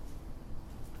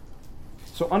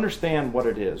 So understand what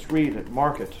it is. Read it,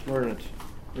 mark it, learn it,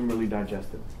 and really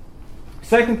digest it.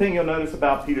 Second thing you'll notice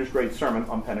about Peter's great sermon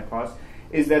on Pentecost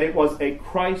is that it was a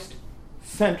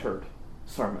Christ-centered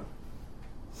sermon.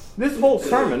 This whole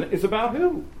sermon is about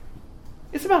who?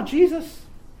 It's about Jesus.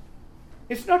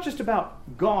 It's not just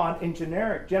about God in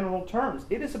generic, general terms.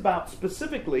 It is about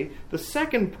specifically the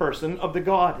second person of the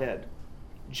Godhead,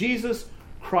 Jesus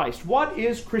Christ. What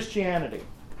is Christianity?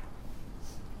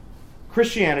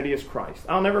 Christianity is Christ.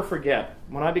 I'll never forget,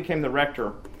 when I became the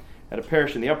rector at a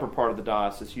parish in the upper part of the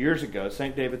diocese years ago,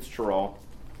 St. David's Churral,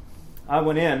 I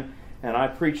went in and I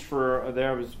preached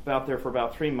I was out there for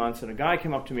about 3 months, and a guy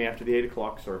came up to me after the 8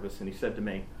 o'clock service and he said to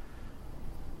me,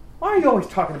 "Why are you always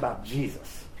talking about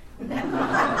Jesus?" I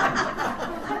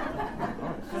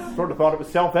sort of thought it was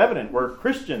self-evident. We're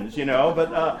Christians,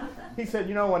 but he said,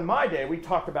 in my day we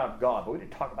talked about God, but we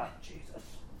didn't talk about Jesus.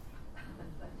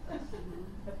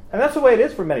 And that's the way it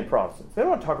is for many Protestants. They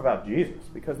don't want to talk about Jesus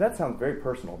because that sounds very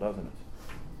personal, doesn't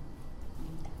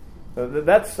it?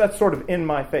 That's sort of in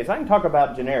my face. I can talk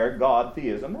about generic God,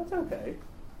 theism. That's okay.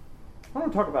 I don't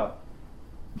want to talk about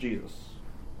Jesus.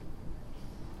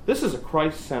 This is a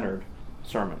Christ-centered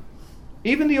sermon.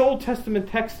 Even the Old Testament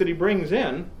texts that he brings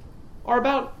in are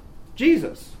about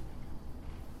Jesus.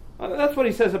 That's what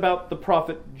he says about the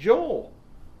prophet Joel.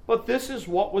 But this is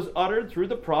what was uttered through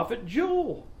the prophet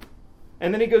Joel.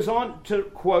 And then he goes on to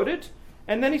quote it.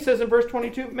 And then he says in verse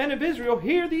 22, "Men of Israel,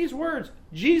 hear these words,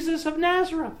 Jesus of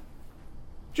Nazareth."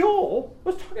 Joel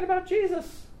was talking about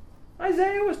Jesus.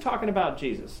 Isaiah was talking about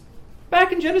Jesus.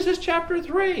 Back in Genesis chapter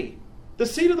 3, the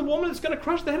seed of the woman that's going to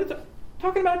crush the head of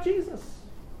talking about Jesus.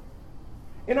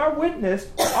 In our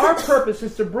witness, our purpose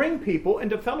is to bring people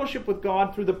into fellowship with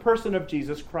God through the person of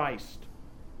Jesus Christ.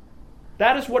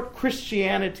 That is what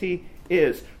Christianity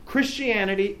is.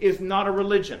 Christianity is not a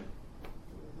religion.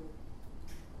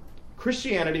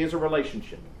 Christianity is a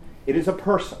relationship. It is a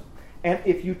person. And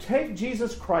if you take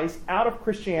Jesus Christ out of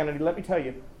Christianity, let me tell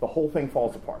you, the whole thing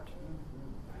falls apart.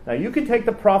 Now, you can take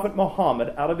the Prophet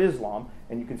Muhammad out of Islam,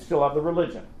 and you can still have the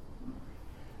religion.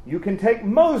 You can take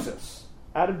Moses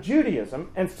out of Judaism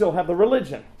and still have the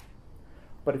religion.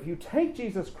 But if you take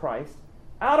Jesus Christ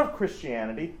out of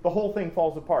Christianity, the whole thing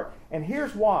falls apart. And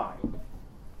here's why.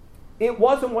 It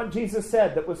wasn't what Jesus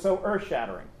said that was so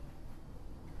earth-shattering.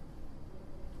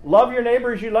 Love your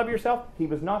neighbor as you love yourself. He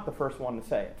was not the first one to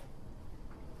say it.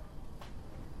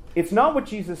 It's not what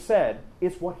Jesus said,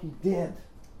 it's what he did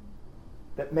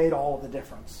that made all of the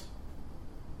difference.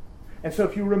 And so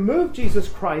if you remove Jesus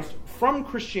Christ from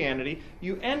Christianity,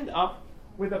 you end up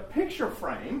with a picture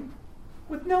frame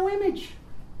with no image.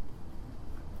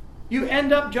 You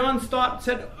end up, John Stott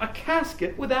said, a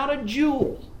casket without a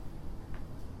jewel.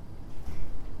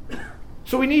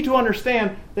 So we need to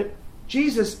understand that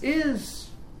Jesus is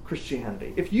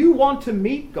Christianity. If you want to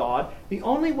meet God, the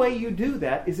only way you do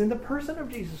that is in the person of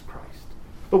Jesus Christ.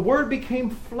 The Word became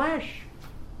flesh.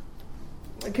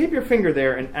 Keep your finger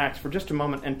there in Acts for just a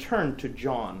moment and turn to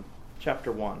John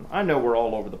chapter 1. I know we're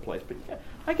all over the place, but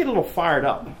I get a little fired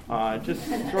up. It just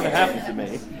sort of happens to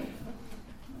me.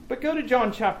 But go to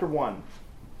John chapter 1.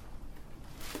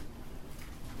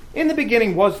 In the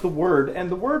beginning was the Word, and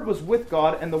the Word was with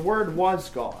God, and the Word was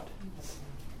God.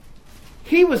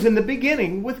 He was in the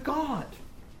beginning with God.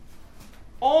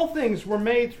 All things were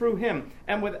made through him,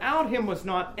 and without him was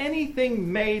not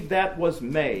anything made that was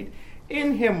made.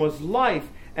 In him was life,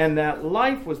 and that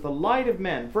life was the light of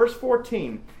men. Verse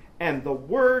 14, and the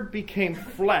Word became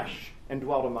flesh and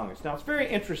dwelt among us. Now it's very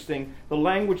interesting, the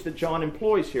language that John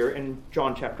employs here in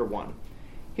John chapter 1.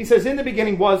 He says, in the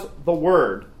beginning was the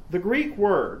Word. The Greek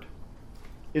word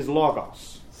is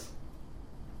logos.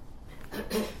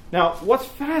 Now, what's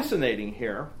fascinating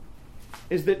here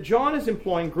is that John is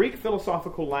employing Greek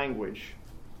philosophical language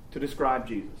to describe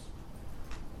Jesus.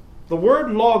 The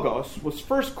word logos was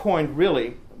first coined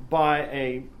really by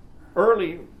an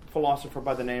early philosopher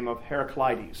by the name of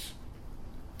Heraclides.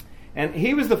 And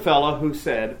he was the fellow who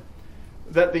said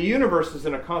that the universe is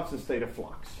in a constant state of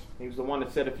flux. He was the one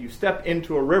that said if you step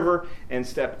into a river and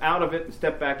step out of it and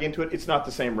step back into it, it's not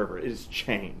the same river. It has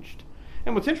changed.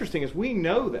 And what's interesting is we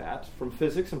know that from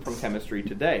physics and from chemistry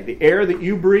today. The air that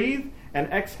you breathe and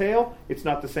exhale, it's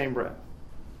not the same breath.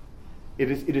 It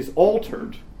is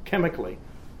altered chemically.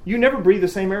 You never breathe the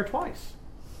same air twice,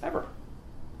 ever.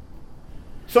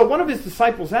 So one of his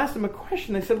disciples asked him a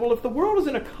question. They said, well, if the world is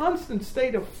in a constant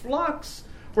state of flux,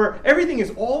 where everything is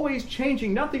always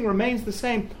changing, nothing remains the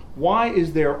same, why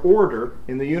is there order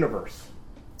in the universe?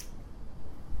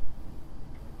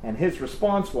 And his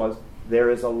response was, there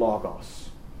is a logos.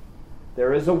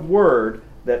 There is a word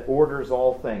that orders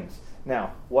all things.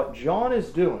 Now, what John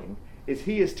is doing is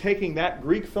he is taking that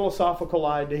Greek philosophical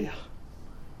idea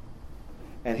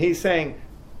and he's saying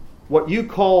what you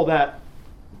call that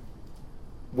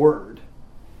word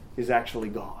is actually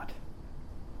God.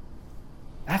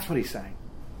 That's what he's saying.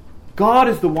 God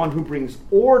is the one who brings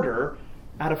order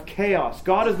out of chaos.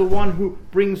 God is the one who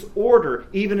brings order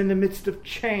even in the midst of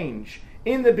change.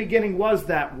 In the beginning was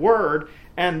that Word,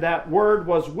 and that Word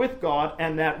was with God,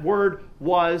 and that Word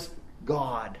was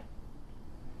God.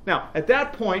 Now, at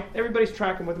that point, everybody's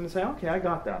tracking with him and saying, okay, I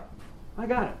got that. I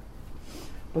got it.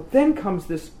 But then comes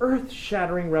this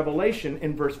earth-shattering revelation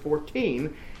in verse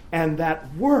 14, and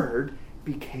that Word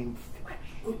became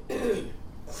flesh.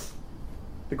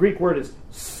 The Greek word is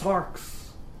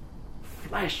sarx,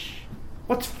 flesh.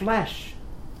 What's flesh?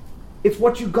 It's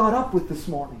what you got up with this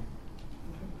morning.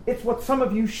 It's what some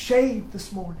of you shaved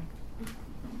this morning.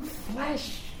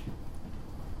 Flesh.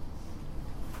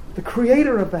 The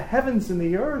creator of the heavens and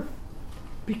the earth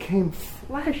became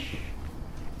flesh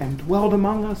and dwelled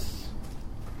among us,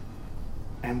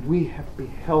 and we have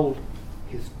beheld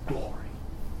his glory.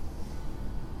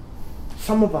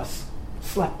 Some of us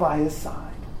slept by his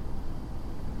side.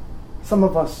 Some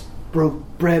of us broke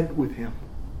bread with him.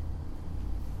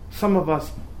 Some of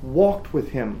us walked with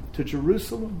him to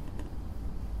Jerusalem.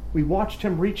 We watched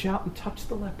him reach out and touch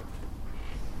the leper.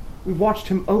 We watched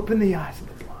him open the eyes of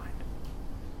the blind.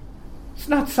 It's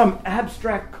not some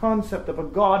abstract concept of a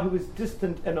God who is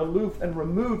distant and aloof and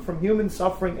removed from human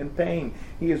suffering and pain.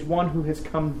 He is one who has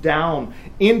come down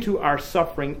into our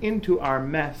suffering, into our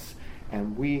mess,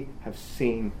 and we have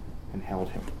seen and held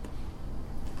him.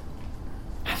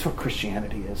 That's what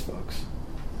Christianity is, folks.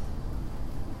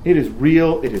 It is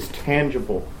real. It is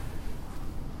tangible.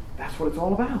 That's what it's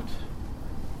all about.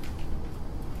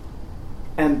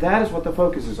 And that is what the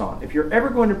focus is on. If you're ever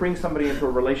going to bring somebody into a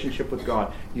relationship with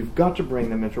God, you've got to bring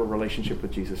them into a relationship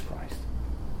with Jesus Christ.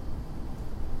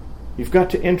 You've got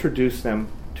to introduce them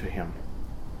to him.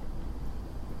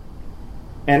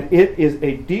 And it is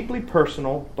a deeply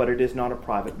personal, but it is not a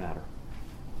private matter.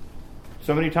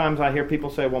 So many times I hear people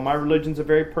say, well, my religion's a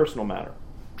very personal matter.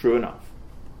 True enough.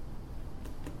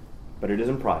 But it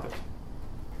isn't private.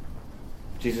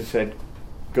 Jesus said,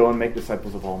 go and make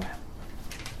disciples of all men.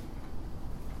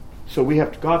 So we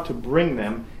have got to bring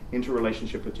them into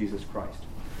relationship with Jesus Christ.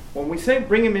 When we say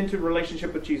bring them into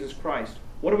relationship with Jesus Christ,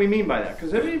 what do we mean by that?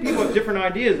 Because many people have different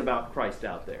ideas about Christ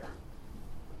out there.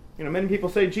 Many people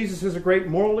say Jesus is a great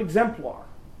moral exemplar.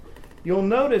 You'll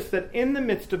notice that in the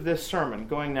midst of this sermon,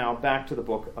 going now back to the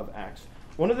book of Acts,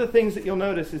 one of the things that you'll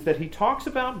notice is that he talks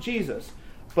about Jesus,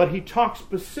 but he talks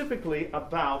specifically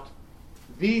about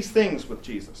these things with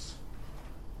Jesus.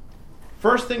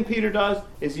 First thing Peter does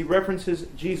is he references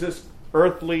Jesus'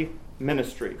 earthly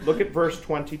ministry. Look at verse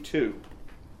 22.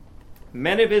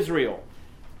 Men of Israel,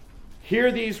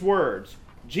 hear these words.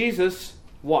 Jesus,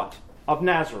 what? Of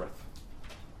Nazareth.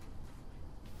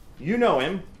 You know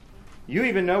him. You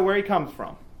even know where he comes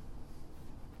from.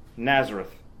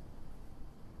 Nazareth.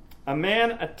 A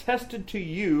man attested to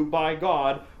you by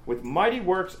God with mighty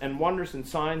works and wonders and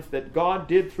signs that God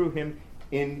did through him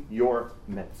in your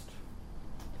midst.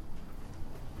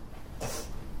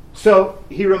 So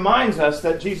he reminds us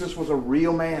that Jesus was a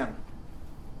real man.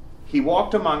 He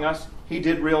walked among us. He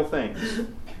did real things.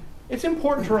 It's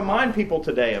important to remind people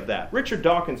today of that. Richard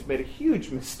Dawkins made a huge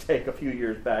mistake a few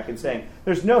years back in saying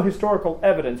there's no historical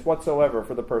evidence whatsoever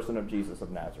for the person of Jesus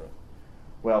of Nazareth.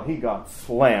 Well, he got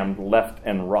slammed left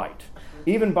and right,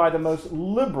 even by the most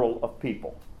liberal of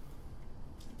people.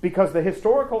 Because the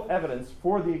historical evidence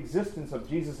for the existence of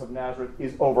Jesus of Nazareth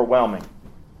is overwhelming.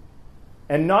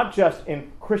 And not just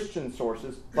in Christian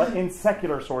sources, but in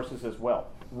secular sources as well.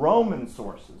 Roman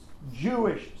sources,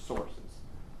 Jewish sources.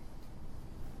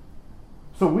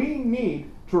 So we need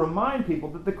to remind people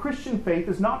that the Christian faith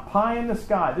is not pie in the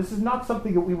sky. This is not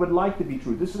something that we would like to be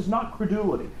true. This is not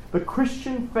credulity. The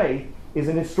Christian faith is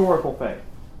an historical faith.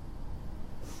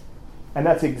 And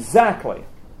that's exactly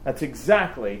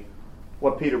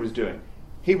what Peter was doing.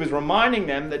 He was reminding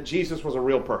them that Jesus was a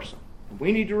real person.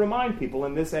 We need to remind people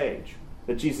in this age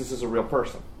that Jesus is a real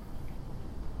person.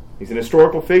 He's an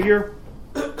historical figure,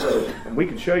 and we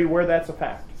can show you where that's a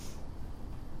fact.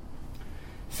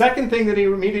 Second thing that he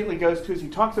immediately goes to is he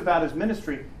talks about his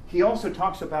ministry. He also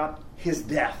talks about his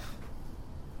death.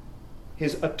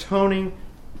 His atoning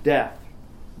death.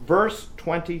 Verse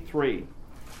 23.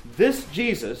 This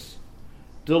Jesus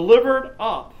delivered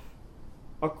up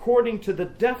according to the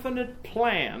definite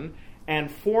plan and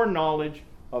foreknowledge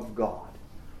of God.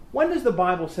 When does the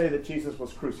Bible say that Jesus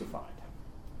was crucified?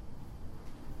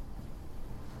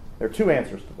 There are two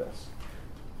answers to this.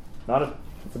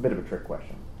 It's a bit of a trick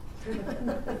question.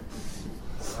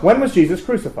 When was Jesus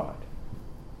crucified?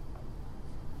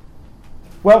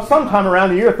 Well, sometime around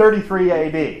the year 33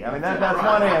 AD. I mean, that's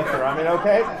one answer. I mean,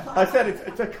 okay? I said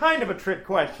it's a kind of a trick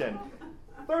question.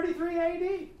 33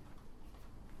 AD.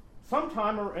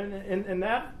 Sometime in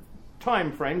that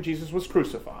time frame, Jesus was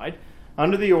crucified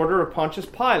under the order of Pontius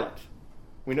Pilate.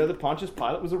 We know that Pontius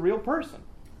Pilate was a real person.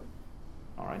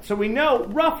 All right, so we know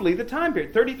roughly the time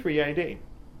period, 33 AD.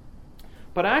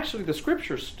 But actually the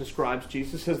Scripture describes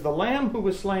Jesus as the Lamb who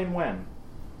was slain when?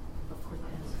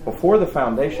 Before the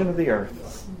foundation of the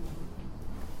earth.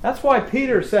 That's why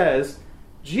Peter says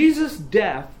Jesus'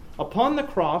 death upon the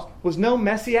cross was no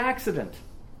messy accident.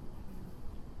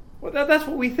 Well, that's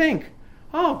what we think.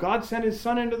 Oh, God sent His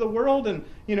Son into the world and,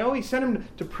 He sent Him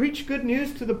to preach good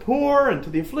news to the poor and to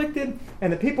the afflicted,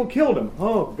 and the people killed Him.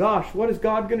 Oh, gosh, what is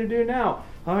God going to do now?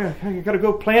 You've got to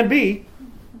go plan B.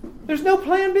 There's no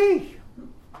plan B.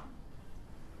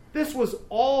 This was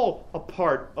all a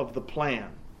part of the plan.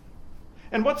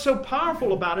 And what's so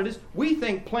powerful about it is we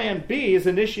think plan B is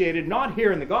initiated not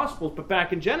here in the Gospels, but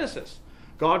back in Genesis.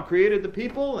 God created the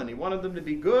people, and He wanted them to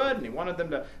be good, and He wanted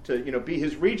them to be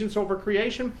His regents over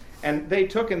creation. And they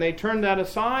took and they turned that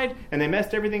aside, and they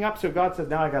messed everything up. So God says,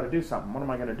 now I got to do something. What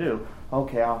am I going to do?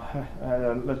 Okay,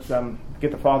 let's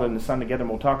get the Father and the Son together, and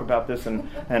we'll talk about this, and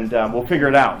we'll figure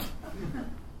it out.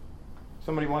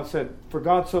 Somebody once said, for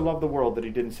God so loved the world that He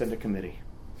didn't send a committee.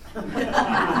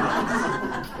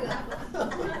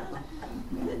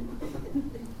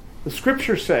 The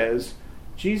Scripture says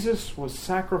Jesus was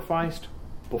sacrificed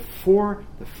before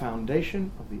the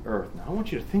foundation of the earth. Now I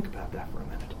want you to think about that for a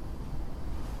minute.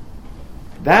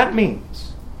 That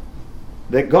means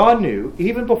that God knew,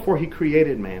 even before He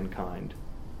created mankind,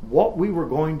 what we were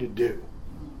going to do.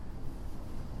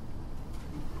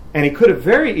 And He could have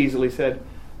very easily said,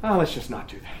 let's just not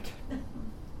do that.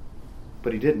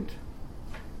 But He didn't.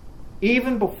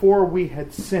 Even before we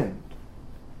had sinned,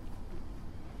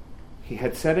 He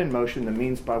had set in motion the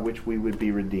means by which we would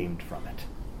be redeemed from it.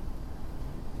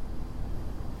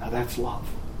 Now that's love.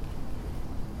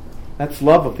 That's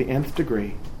love of the nth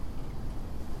degree.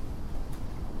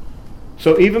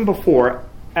 So even before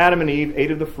Adam and Eve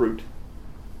ate of the fruit,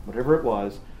 whatever it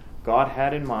was, God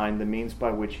had in mind the means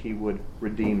by which He would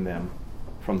redeem them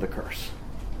from the curse.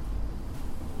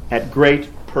 At great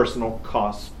personal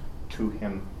cost to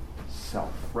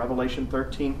Himself. Revelation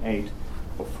 13:8.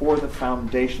 Before the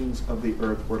foundations of the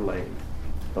earth were laid,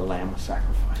 the Lamb was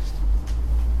sacrificed.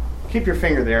 Keep your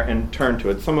finger there and turn to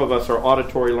it. Some of us are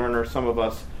auditory learners, some of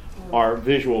us are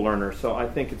visual learners, so I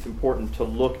think it's important to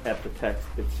look at the text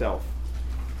itself.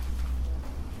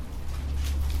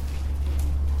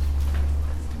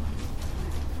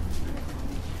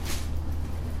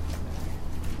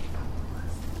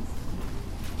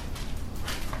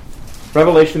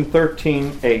 Revelation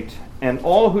 13:8. And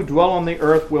all who dwell on the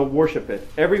earth will worship it,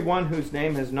 everyone whose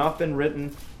name has not been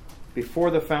written before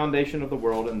the foundation of the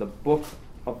world in the book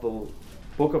of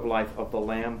life of the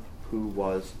Lamb who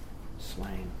was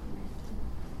slain.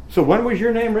 So when was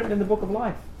your name written in the book of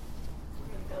life?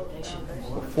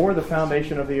 Before the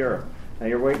foundation of the earth. Now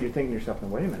you're thinking to yourself,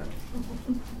 wait a minute.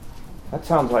 That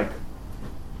sounds like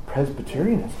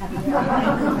Presbyterianism.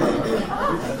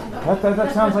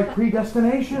 that sounds like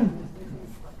predestination.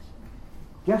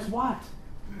 Guess what?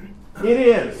 It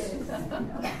is.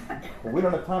 Well, we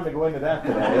don't have time to go into that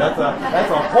today.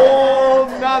 That's a whole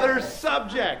nother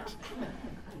subject.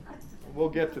 We'll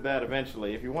get to that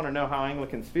eventually. If you want to know how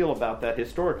Anglicans feel about that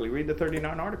historically, read the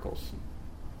 39 Articles.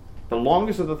 The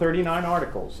longest of the 39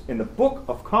 Articles in the Book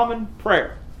of Common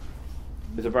Prayer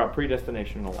is about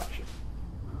predestination and election.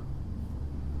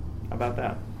 How about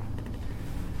that?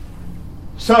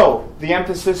 So, the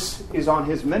emphasis is on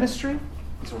His ministry.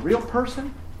 He's a real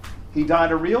person. He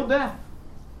died a real death.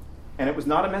 And it was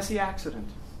not a messy accident.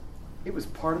 It was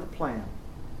part of the plan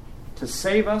to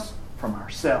save us from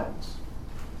ourselves.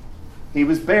 He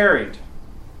was buried.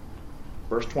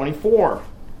 Verse 24.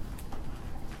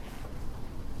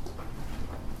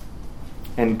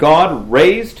 And God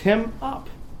raised Him up.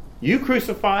 You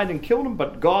crucified and killed Him,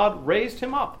 but God raised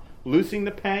Him up, loosing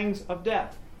the pangs of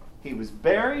death. He was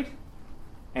buried,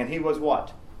 and He was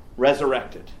what?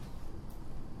 Resurrected.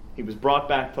 He was brought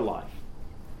back to life.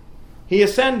 He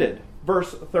ascended.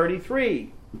 Verse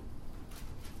 33.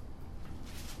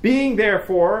 Being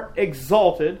therefore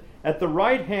exalted at the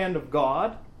right hand of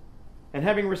God, and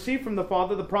having received from the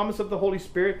Father the promise of the Holy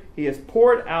Spirit, He has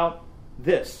poured out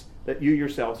this that you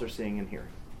yourselves are seeing and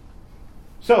hearing.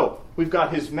 So, we've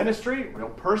got His ministry, real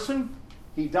person.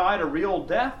 He died a real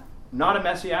death, not a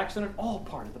messy accident, all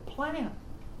part of the plan.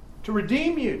 To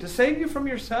redeem you, to save you from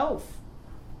yourself.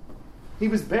 He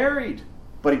was buried,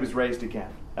 but He was raised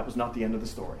again. That was not the end of the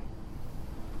story.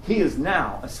 He is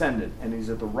now ascended, and He's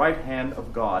at the right hand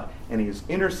of God, and He is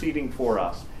interceding for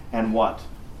us. And what?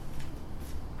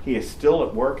 He is still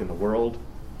at work in the world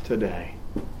today.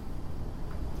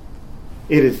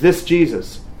 It is this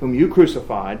Jesus, whom you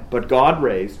crucified, but God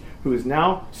raised, who is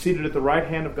now seated at the right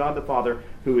hand of God the Father,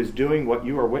 who is doing what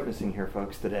you are witnessing here,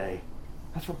 folks, today.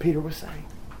 That's what Peter was saying.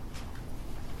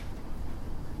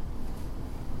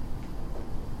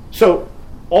 So,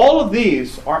 all of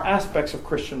these are aspects of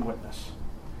Christian witness.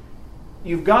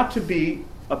 You've got to be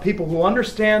a people who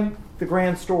understand the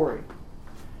grand story.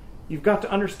 You've got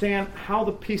to understand how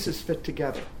the pieces fit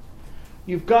together.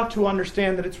 You've got to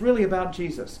understand that it's really about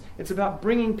Jesus. It's about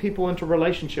bringing people into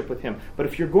relationship with Him. But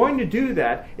if you're going to do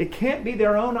that, it can't be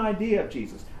their own idea of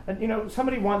Jesus. And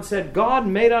somebody once said, God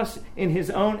made us in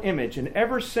His own image, and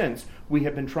ever since we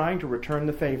have been trying to return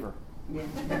the favor.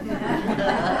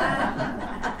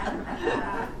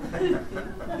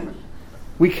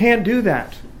 We can't do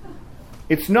that.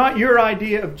 It's not your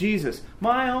idea of Jesus.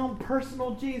 My own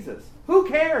personal Jesus. Who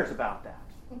cares about that?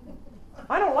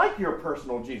 I don't like your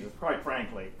personal Jesus, quite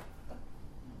frankly.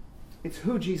 It's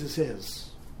who Jesus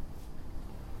is.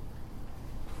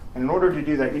 And in order to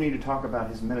do that, you need to talk about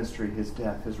His ministry, His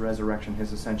death, His resurrection,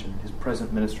 His ascension, His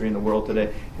present ministry in the world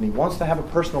today. And He wants to have a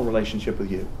personal relationship with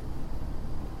you.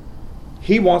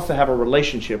 He wants to have a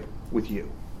relationship with you.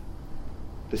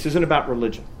 This isn't about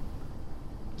religion.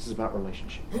 This is about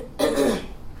relationship.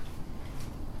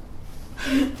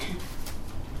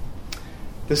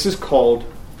 This is called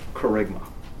kerygma.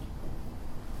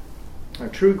 Now,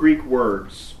 true Greek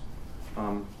words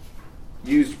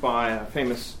used by a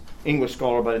famous English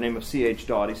scholar by the name of C.H.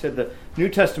 Dodd. He said the New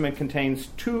Testament contains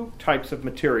two types of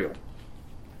material.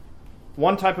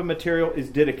 One type of material is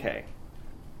didache.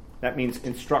 That means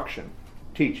instruction,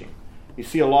 teaching. You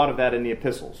see a lot of that in the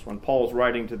epistles. When Paul's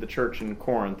writing to the church in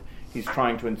Corinth, he's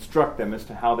trying to instruct them as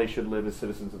to how they should live as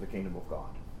citizens of the kingdom of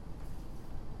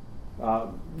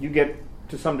God. You get,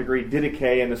 to some degree,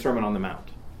 didache in the Sermon on the Mount.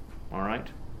 All right?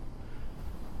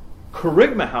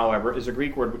 Kerygma, however, is a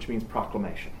Greek word which means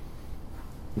proclamation.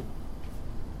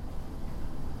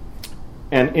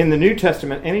 And in the New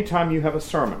Testament, anytime you have a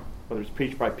sermon, whether it's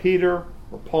preached by Peter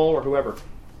or Paul or whoever,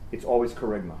 it's always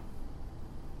kerygma.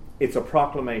 It's a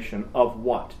proclamation of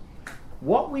what?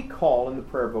 What we call in the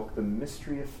prayer book the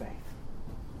mystery of faith.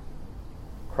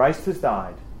 Christ has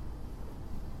died.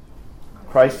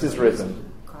 Christ is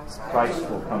risen. Christ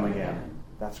will come again.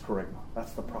 That's kerygma.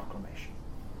 That's the proclamation.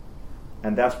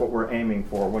 And that's what we're aiming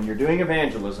for. When you're doing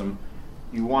evangelism,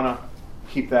 you want to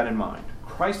keep that in mind.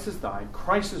 Christ has died.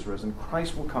 Christ is risen.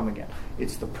 Christ will come again.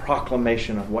 It's the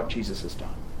proclamation of what Jesus has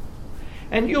done.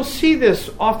 And you'll see this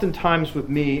oftentimes with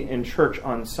me in church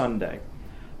on Sunday.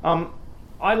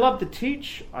 I love to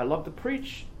teach. I love to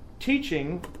preach.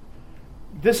 Teaching,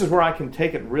 this is where I can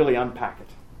take it and really unpack it.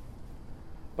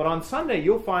 But on Sunday,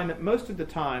 you'll find that most of the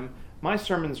time, my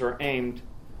sermons are aimed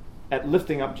at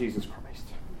lifting up Jesus Christ.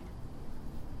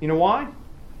 You know why?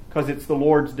 Because it's the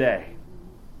Lord's Day.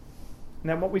 Isn't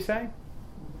that what we say?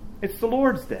 It's the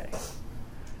Lord's Day.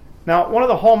 Now, one of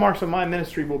the hallmarks of my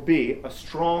ministry will be a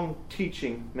strong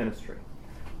teaching ministry.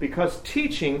 Because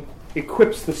teaching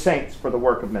equips the saints for the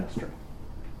work of ministry.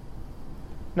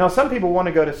 Now, some people want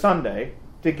to go to Sunday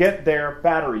to get their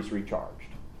batteries recharged.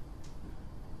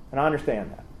 And I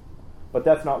understand that. But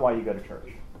that's not why you go to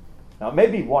church. Now, it may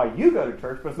be why you go to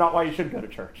church, but it's not why you should go to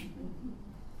church.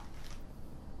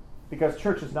 Because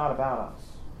church is not about us.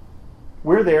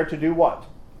 We're there to do what?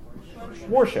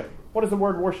 Worship. What does the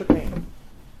word worship mean?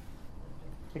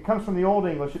 It comes from the Old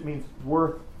English. It means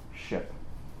worth-ship.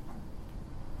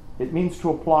 It means to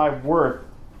apply worth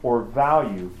or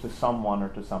value to someone or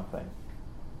to something.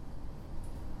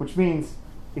 Which means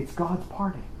it's God's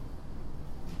party.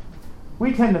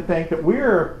 We tend to think that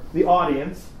we're the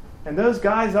audience and those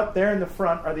guys up there in the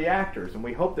front are the actors, and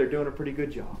we hope they're doing a pretty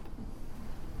good job.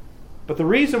 But the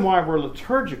reason why we're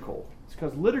liturgical is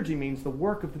because liturgy means the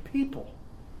work of the people.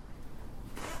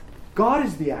 God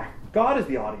is the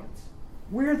audience.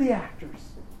 We're the actors.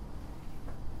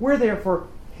 We're there for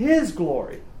His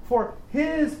glory, for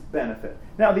His benefit.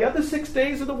 Now, the other 6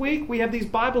 days of the week, we have these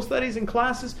Bible studies and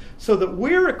classes so that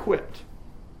we're equipped.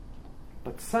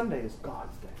 But Sunday is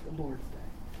God's day, the Lord's day.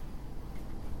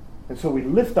 And so we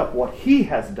lift up what He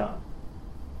has done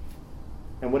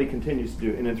and what He continues to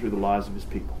do in and through the lives of His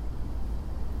people.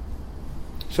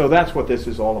 So that's what this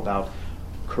is all about,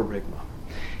 kerygma.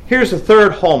 Here's a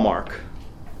third hallmark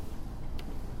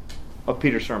of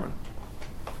Peter's sermon.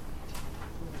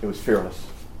 It was fearless.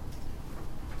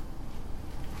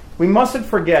 We mustn't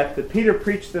forget that Peter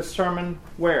preached this sermon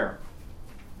where?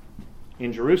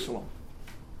 In Jerusalem.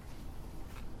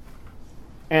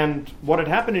 And what had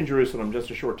happened in Jerusalem just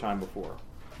a short time before?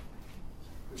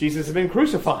 Jesus had been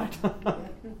crucified.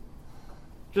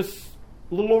 Just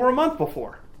a little over a month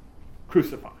before.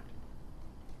 Crucified.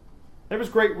 There was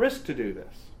great risk to do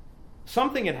this.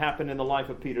 Something had happened in the life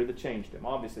of Peter that changed him.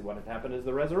 Obviously what had happened is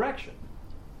the resurrection.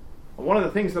 One of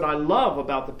the things that I love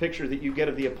about the picture that you get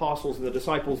of the apostles and the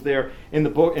disciples there in the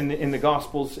book, in the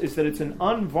Gospels, is that it's an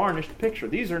unvarnished picture.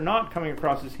 These are not coming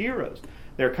across as heroes.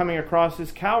 They're coming across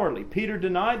as cowardly. Peter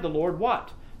denied the Lord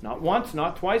what? Not once,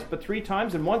 not twice, but 3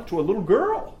 times, and once to a little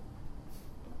girl.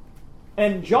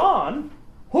 And John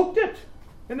hooked it.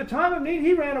 In the time of need,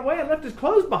 he ran away and left his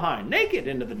clothes behind, naked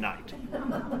into the night.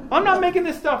 I'm not making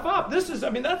this stuff up. That's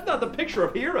not the picture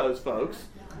of heroes, folks.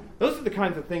 Those are the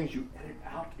kinds of things you edit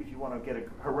out if you want to get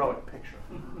a heroic picture.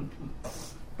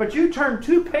 But you turn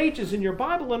 2 pages in your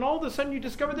Bible and all of a sudden you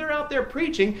discover they're out there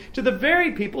preaching to the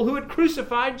very people who had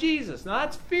crucified Jesus. Now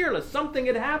that's fearless. Something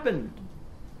had happened.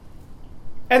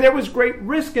 And there was great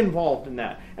risk involved in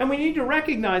that. And we need to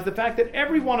recognize the fact that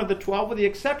every one of the 12, with the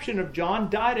exception of John,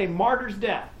 died a martyr's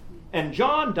death. And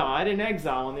John died in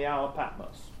exile on the Isle of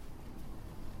Patmos.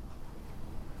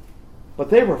 But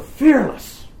they were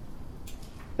fearless.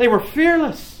 They were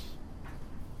fearless.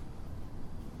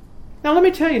 Now let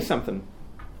me tell you something.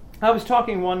 I was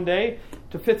talking one day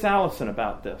to Fitz Allison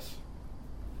about this,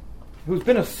 who's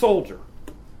been a soldier.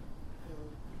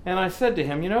 And I said to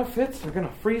him, Fitz, they're going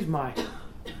to freeze my...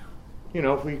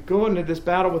 if we go into this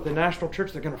battle with the National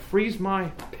Church, they're going to freeze my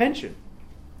pension.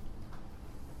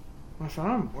 I said,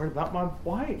 I'm worried about my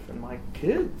wife and my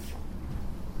kids.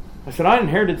 I said, I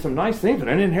inherited some nice things, but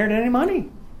I didn't inherit any money.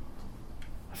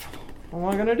 I said, what am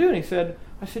I going to do? And he said,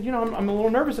 I'm a little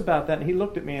nervous about that. And he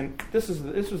looked at me, and this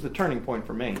was the turning point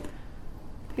for me.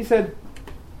 He said,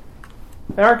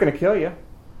 they aren't going to kill you.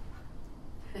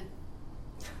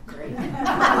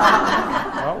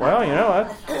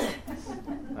 Well,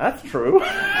 that's true.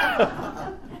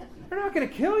 They're not going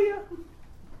to kill you.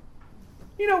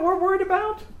 You know what we're worried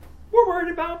about? We're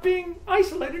worried about being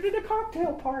isolated at a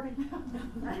cocktail party.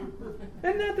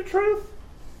 Isn't that the truth?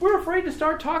 We're afraid to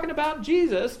start talking about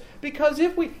Jesus because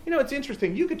if we... it's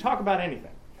interesting. You could talk about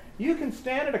anything. You can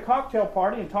stand at a cocktail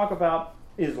party and talk about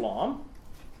Islam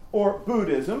or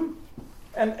Buddhism.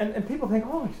 And people think,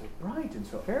 oh, he's so bright and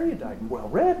so erudite and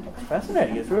well-read. That's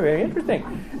fascinating. It's very interesting.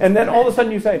 And then all of a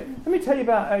sudden you say, let me tell you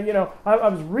about, I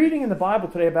was reading in the Bible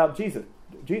today about Jesus.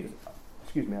 Excuse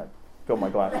me, I filled my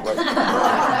glass. Right.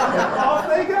 And off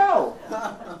they go.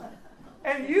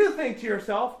 And you think to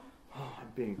yourself, oh, I'm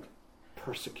being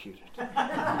persecuted.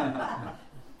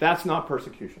 That's not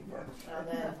persecution, folks.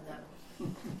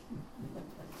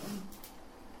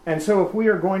 And so if we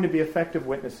are going to be effective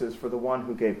witnesses for the one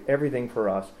who gave everything for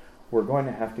us, we're going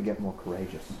to have to get more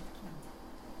courageous.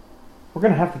 We're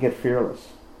going to have to get fearless.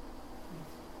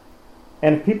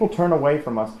 And if people turn away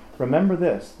from us, remember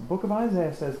this. The book of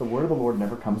Isaiah says the word of the Lord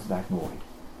never comes back void.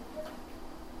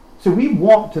 So we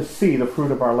want to see the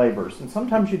fruit of our labors, and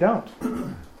sometimes you don't.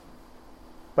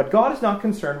 But God is not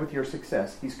concerned with your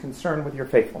success. He's concerned with your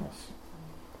faithfulness.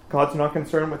 God's not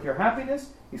concerned with your happiness.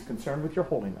 He's concerned with your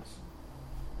holiness.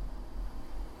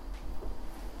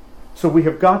 So we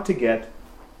have got to get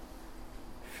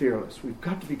fearless. We've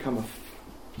got to become a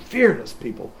fearless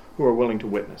people who are willing to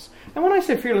witness. And when I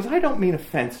say fearless, I don't mean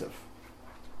offensive.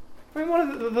 I mean, one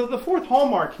of the fourth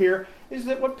hallmark here is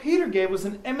that what Peter gave was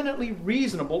an eminently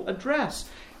reasonable address.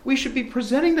 We should be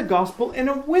presenting the gospel in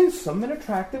a winsome and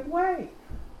attractive way.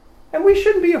 And we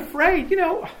shouldn't be afraid. Did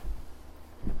you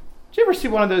ever see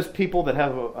one of those people that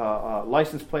have a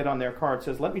license plate on their car that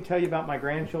says, let me tell you about my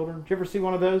grandchildren? Did you ever see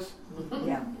one of those?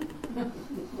 Yeah.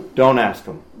 Don't ask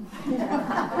them.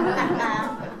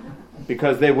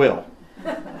 Because they will.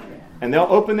 And they'll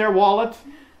open their wallet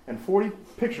and 40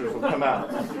 pictures will come out.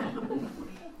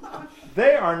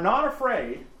 They are not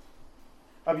afraid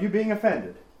of you being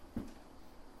offended.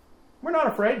 We're not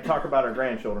afraid to talk about our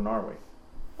grandchildren, are we?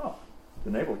 Oh,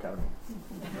 the Naval Academy.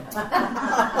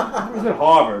 He's at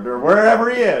Harvard or wherever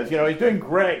he is. He's doing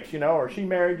great, or she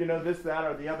married, this, that,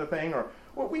 or the other thing. Or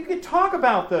well, we could talk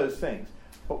about those things.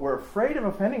 But we're afraid of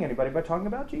offending anybody by talking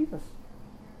about Jesus.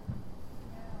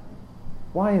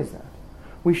 Why is that?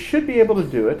 We should be able to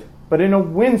do it, but in a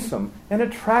winsome and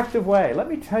attractive way. Let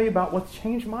me tell you about what's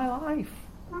changed my life.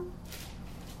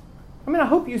 I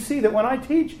hope you see that when I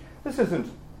teach, this isn't,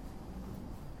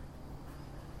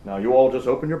 now you all just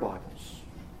open your Bibles.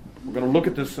 We're going to look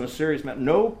at this in a serious manner.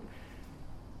 No,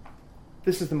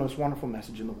 this is the most wonderful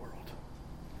message in the world.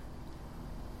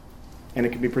 And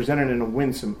it can be presented in a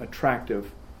winsome,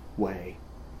 attractive way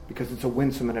because it's a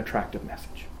winsome and attractive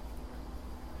message.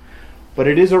 But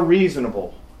it is a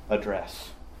reasonable address.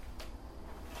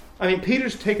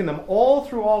 Peter's taken them all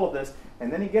through all of this,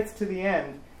 and then he gets to the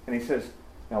end, and he says,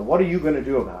 now what are you going to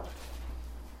do about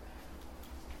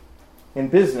it? In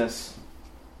business,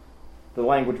 the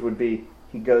language would be,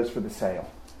 he goes for the sale.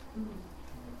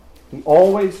 He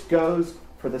always goes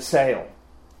for the sale.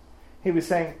 He was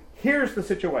saying, Here's the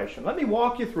situation. Let me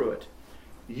walk you through it.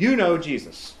 You know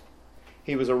Jesus.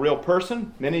 He was a real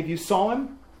person. Many of you saw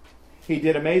him. He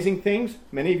did amazing things.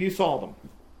 Many of you saw them.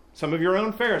 Some of your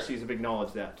own Pharisees have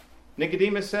acknowledged that.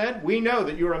 Nicodemus said, we know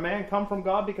that you're a man come from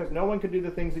God because no one could do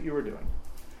the things that you were doing.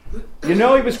 You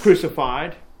know he was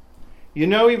crucified. You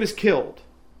know he was killed.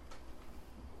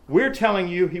 We're telling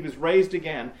you he was raised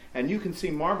again, and you can see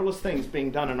marvelous things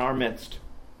being done in our midst.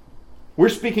 We're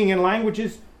speaking in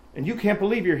languages, and you can't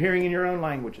believe you're hearing in your own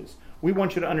languages. We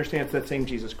want you to understand it's that same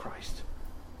Jesus Christ.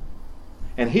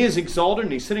 And he is exalted,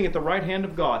 and he's sitting at the right hand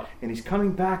of God, and he's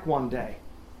coming back one day.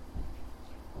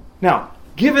 Now,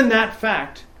 given that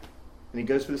fact, and he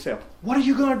goes for the sale, what are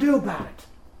you going to do about it?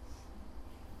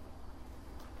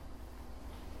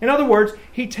 In other words,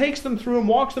 he takes them through and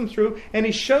walks them through, and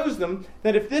he shows them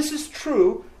that if this is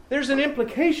true, there's an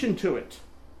implication to it.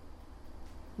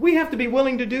 We have to be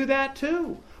willing to do that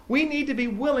too. We need to be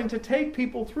willing to take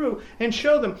people through and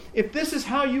show them, if this is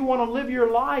how you want to live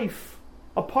your life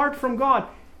apart from God,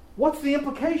 what's the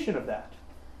implication of that?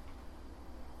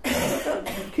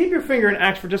 Keep your finger in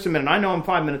Acts for just a minute. I know I'm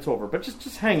 5 minutes over, but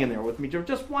just hang in there with me for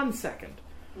just 1 second.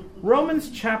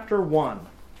 Romans chapter 1.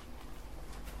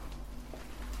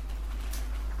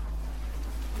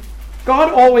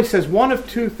 God always says one of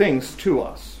two things to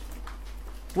us.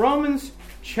 Romans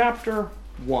chapter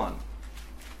 1.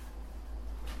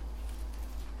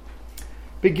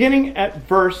 Beginning at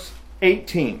verse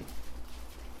 18.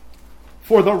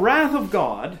 For the wrath of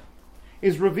God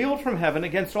is revealed from heaven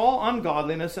against all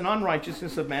ungodliness and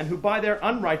unrighteousness of men who by their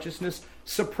unrighteousness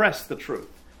suppress the truth.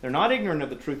 They're not ignorant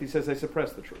of the truth. He says they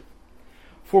suppress the truth.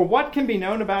 For what can be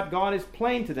known about God is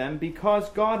plain to them because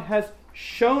God has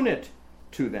shown it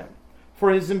to them.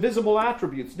 For his invisible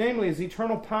attributes, namely his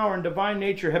eternal power and divine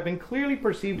nature, have been clearly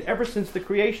perceived ever since the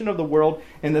creation of the world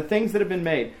and the things that have been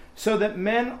made, so that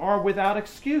men are without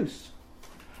excuse.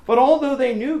 But although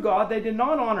they knew God, they did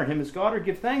not honor him as God or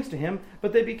give thanks to him,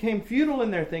 but they became futile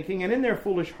in their thinking, and in their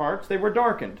foolish hearts they were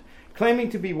darkened. Claiming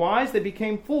to be wise, they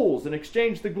became fools, and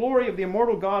exchanged the glory of the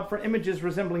immortal God for images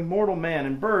resembling mortal man,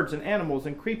 and birds, and animals,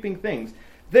 and creeping things.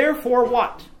 Therefore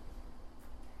what?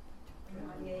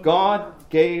 God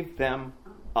gave them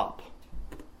up.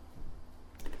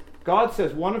 God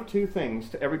says one of two things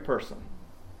to every person.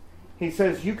 He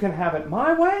says, you can have it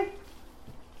my way,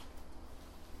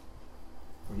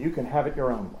 or you can have it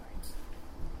your own way.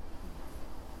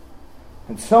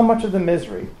 And so much of the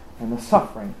misery and the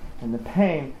suffering and the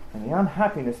pain and the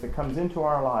unhappiness that comes into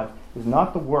our lives is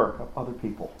not the work of other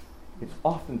people. It's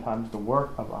oftentimes the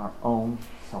work of our own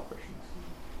selfishness.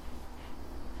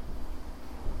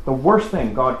 The worst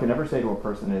thing God can ever say to a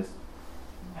person is,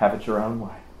 have it your own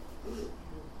way.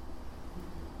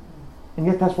 And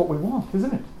yet that's what we want,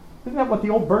 isn't it? Isn't that what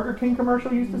the old Burger King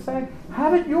commercial used to say?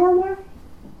 Have it your way.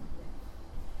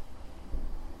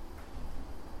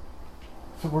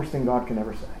 It's the worst thing God can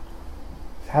ever say.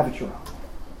 Is have it your own way.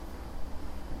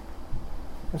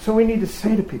 And so we need to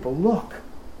say to people, look,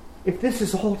 if this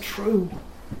is all true,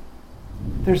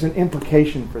 there's an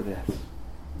implication for this.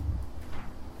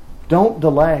 Don't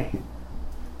delay.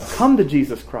 Come to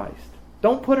Jesus Christ.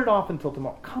 Don't put it off until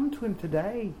tomorrow. Come to him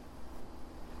today.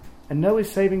 And know his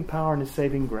saving power and his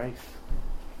saving grace.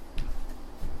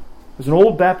 There's an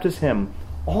old Baptist hymn,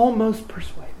 almost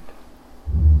persuaded.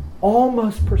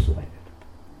 Almost persuaded.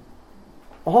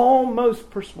 Almost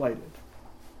persuaded.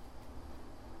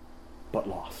 But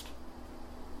lost.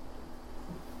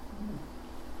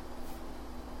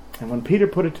 And when Peter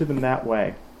put it to them that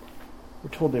way, we're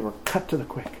told they were cut to the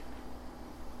quick.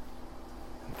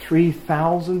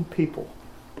 3,000 people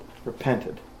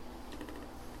repented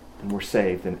and were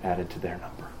saved and added to their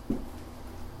number.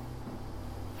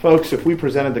 Folks, if we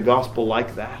presented the gospel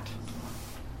like that,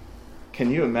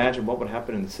 can you imagine what would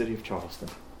happen in the city of Charleston?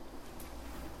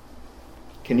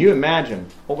 Can you imagine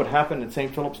what would happen at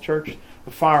St. Philip's Church?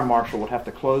 The fire marshal would have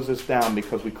to close us down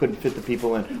because we couldn't fit the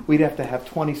people in. We'd have to have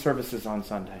 20 services on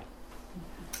Sunday.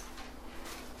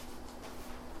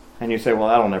 And you say, well,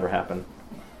 that'll never happen.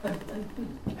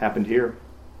 Happened here.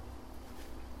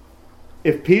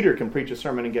 If Peter can preach a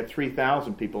sermon and get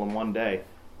 3,000 people in one day,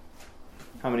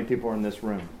 how many people are in this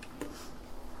room?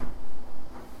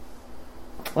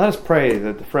 Let us pray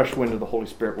that the fresh wind of the Holy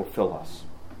Spirit will fill us.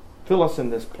 Fill us in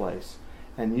this place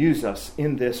and use us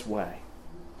in this way.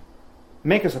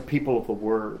 Make us a people of the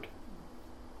Word.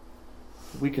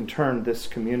 We can turn this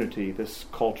community, this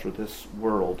culture, this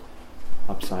world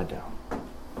upside down.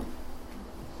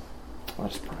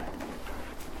 Let us pray.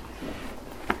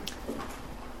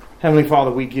 Heavenly Father,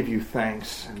 we give you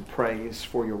thanks and praise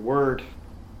for your word.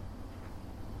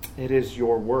 It is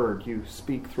your word. You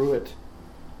speak through it.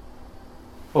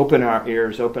 Open our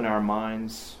ears, open our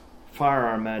minds, fire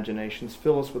our imaginations,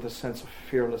 fill us with a sense of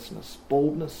fearlessness,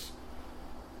 boldness,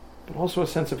 but also a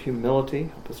sense of humility.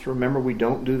 Help us to remember we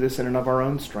don't do this in and of our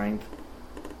own strength.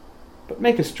 But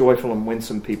make us joyful and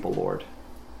winsome people, Lord,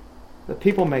 that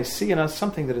people may see in us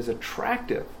something that is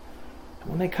attractive. And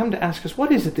when they come to ask us,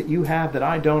 what is it that you have that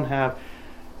I don't have?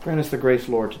 Grant us the grace,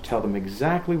 Lord, to tell them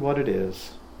exactly what it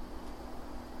is,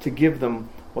 to give them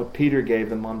what Peter gave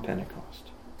them on Pentecost.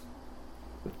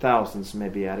 That thousands may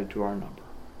be added to our number.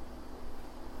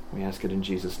 We ask it in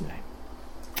Jesus' name.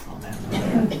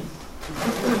 Amen.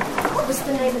 What was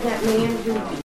the name of that man who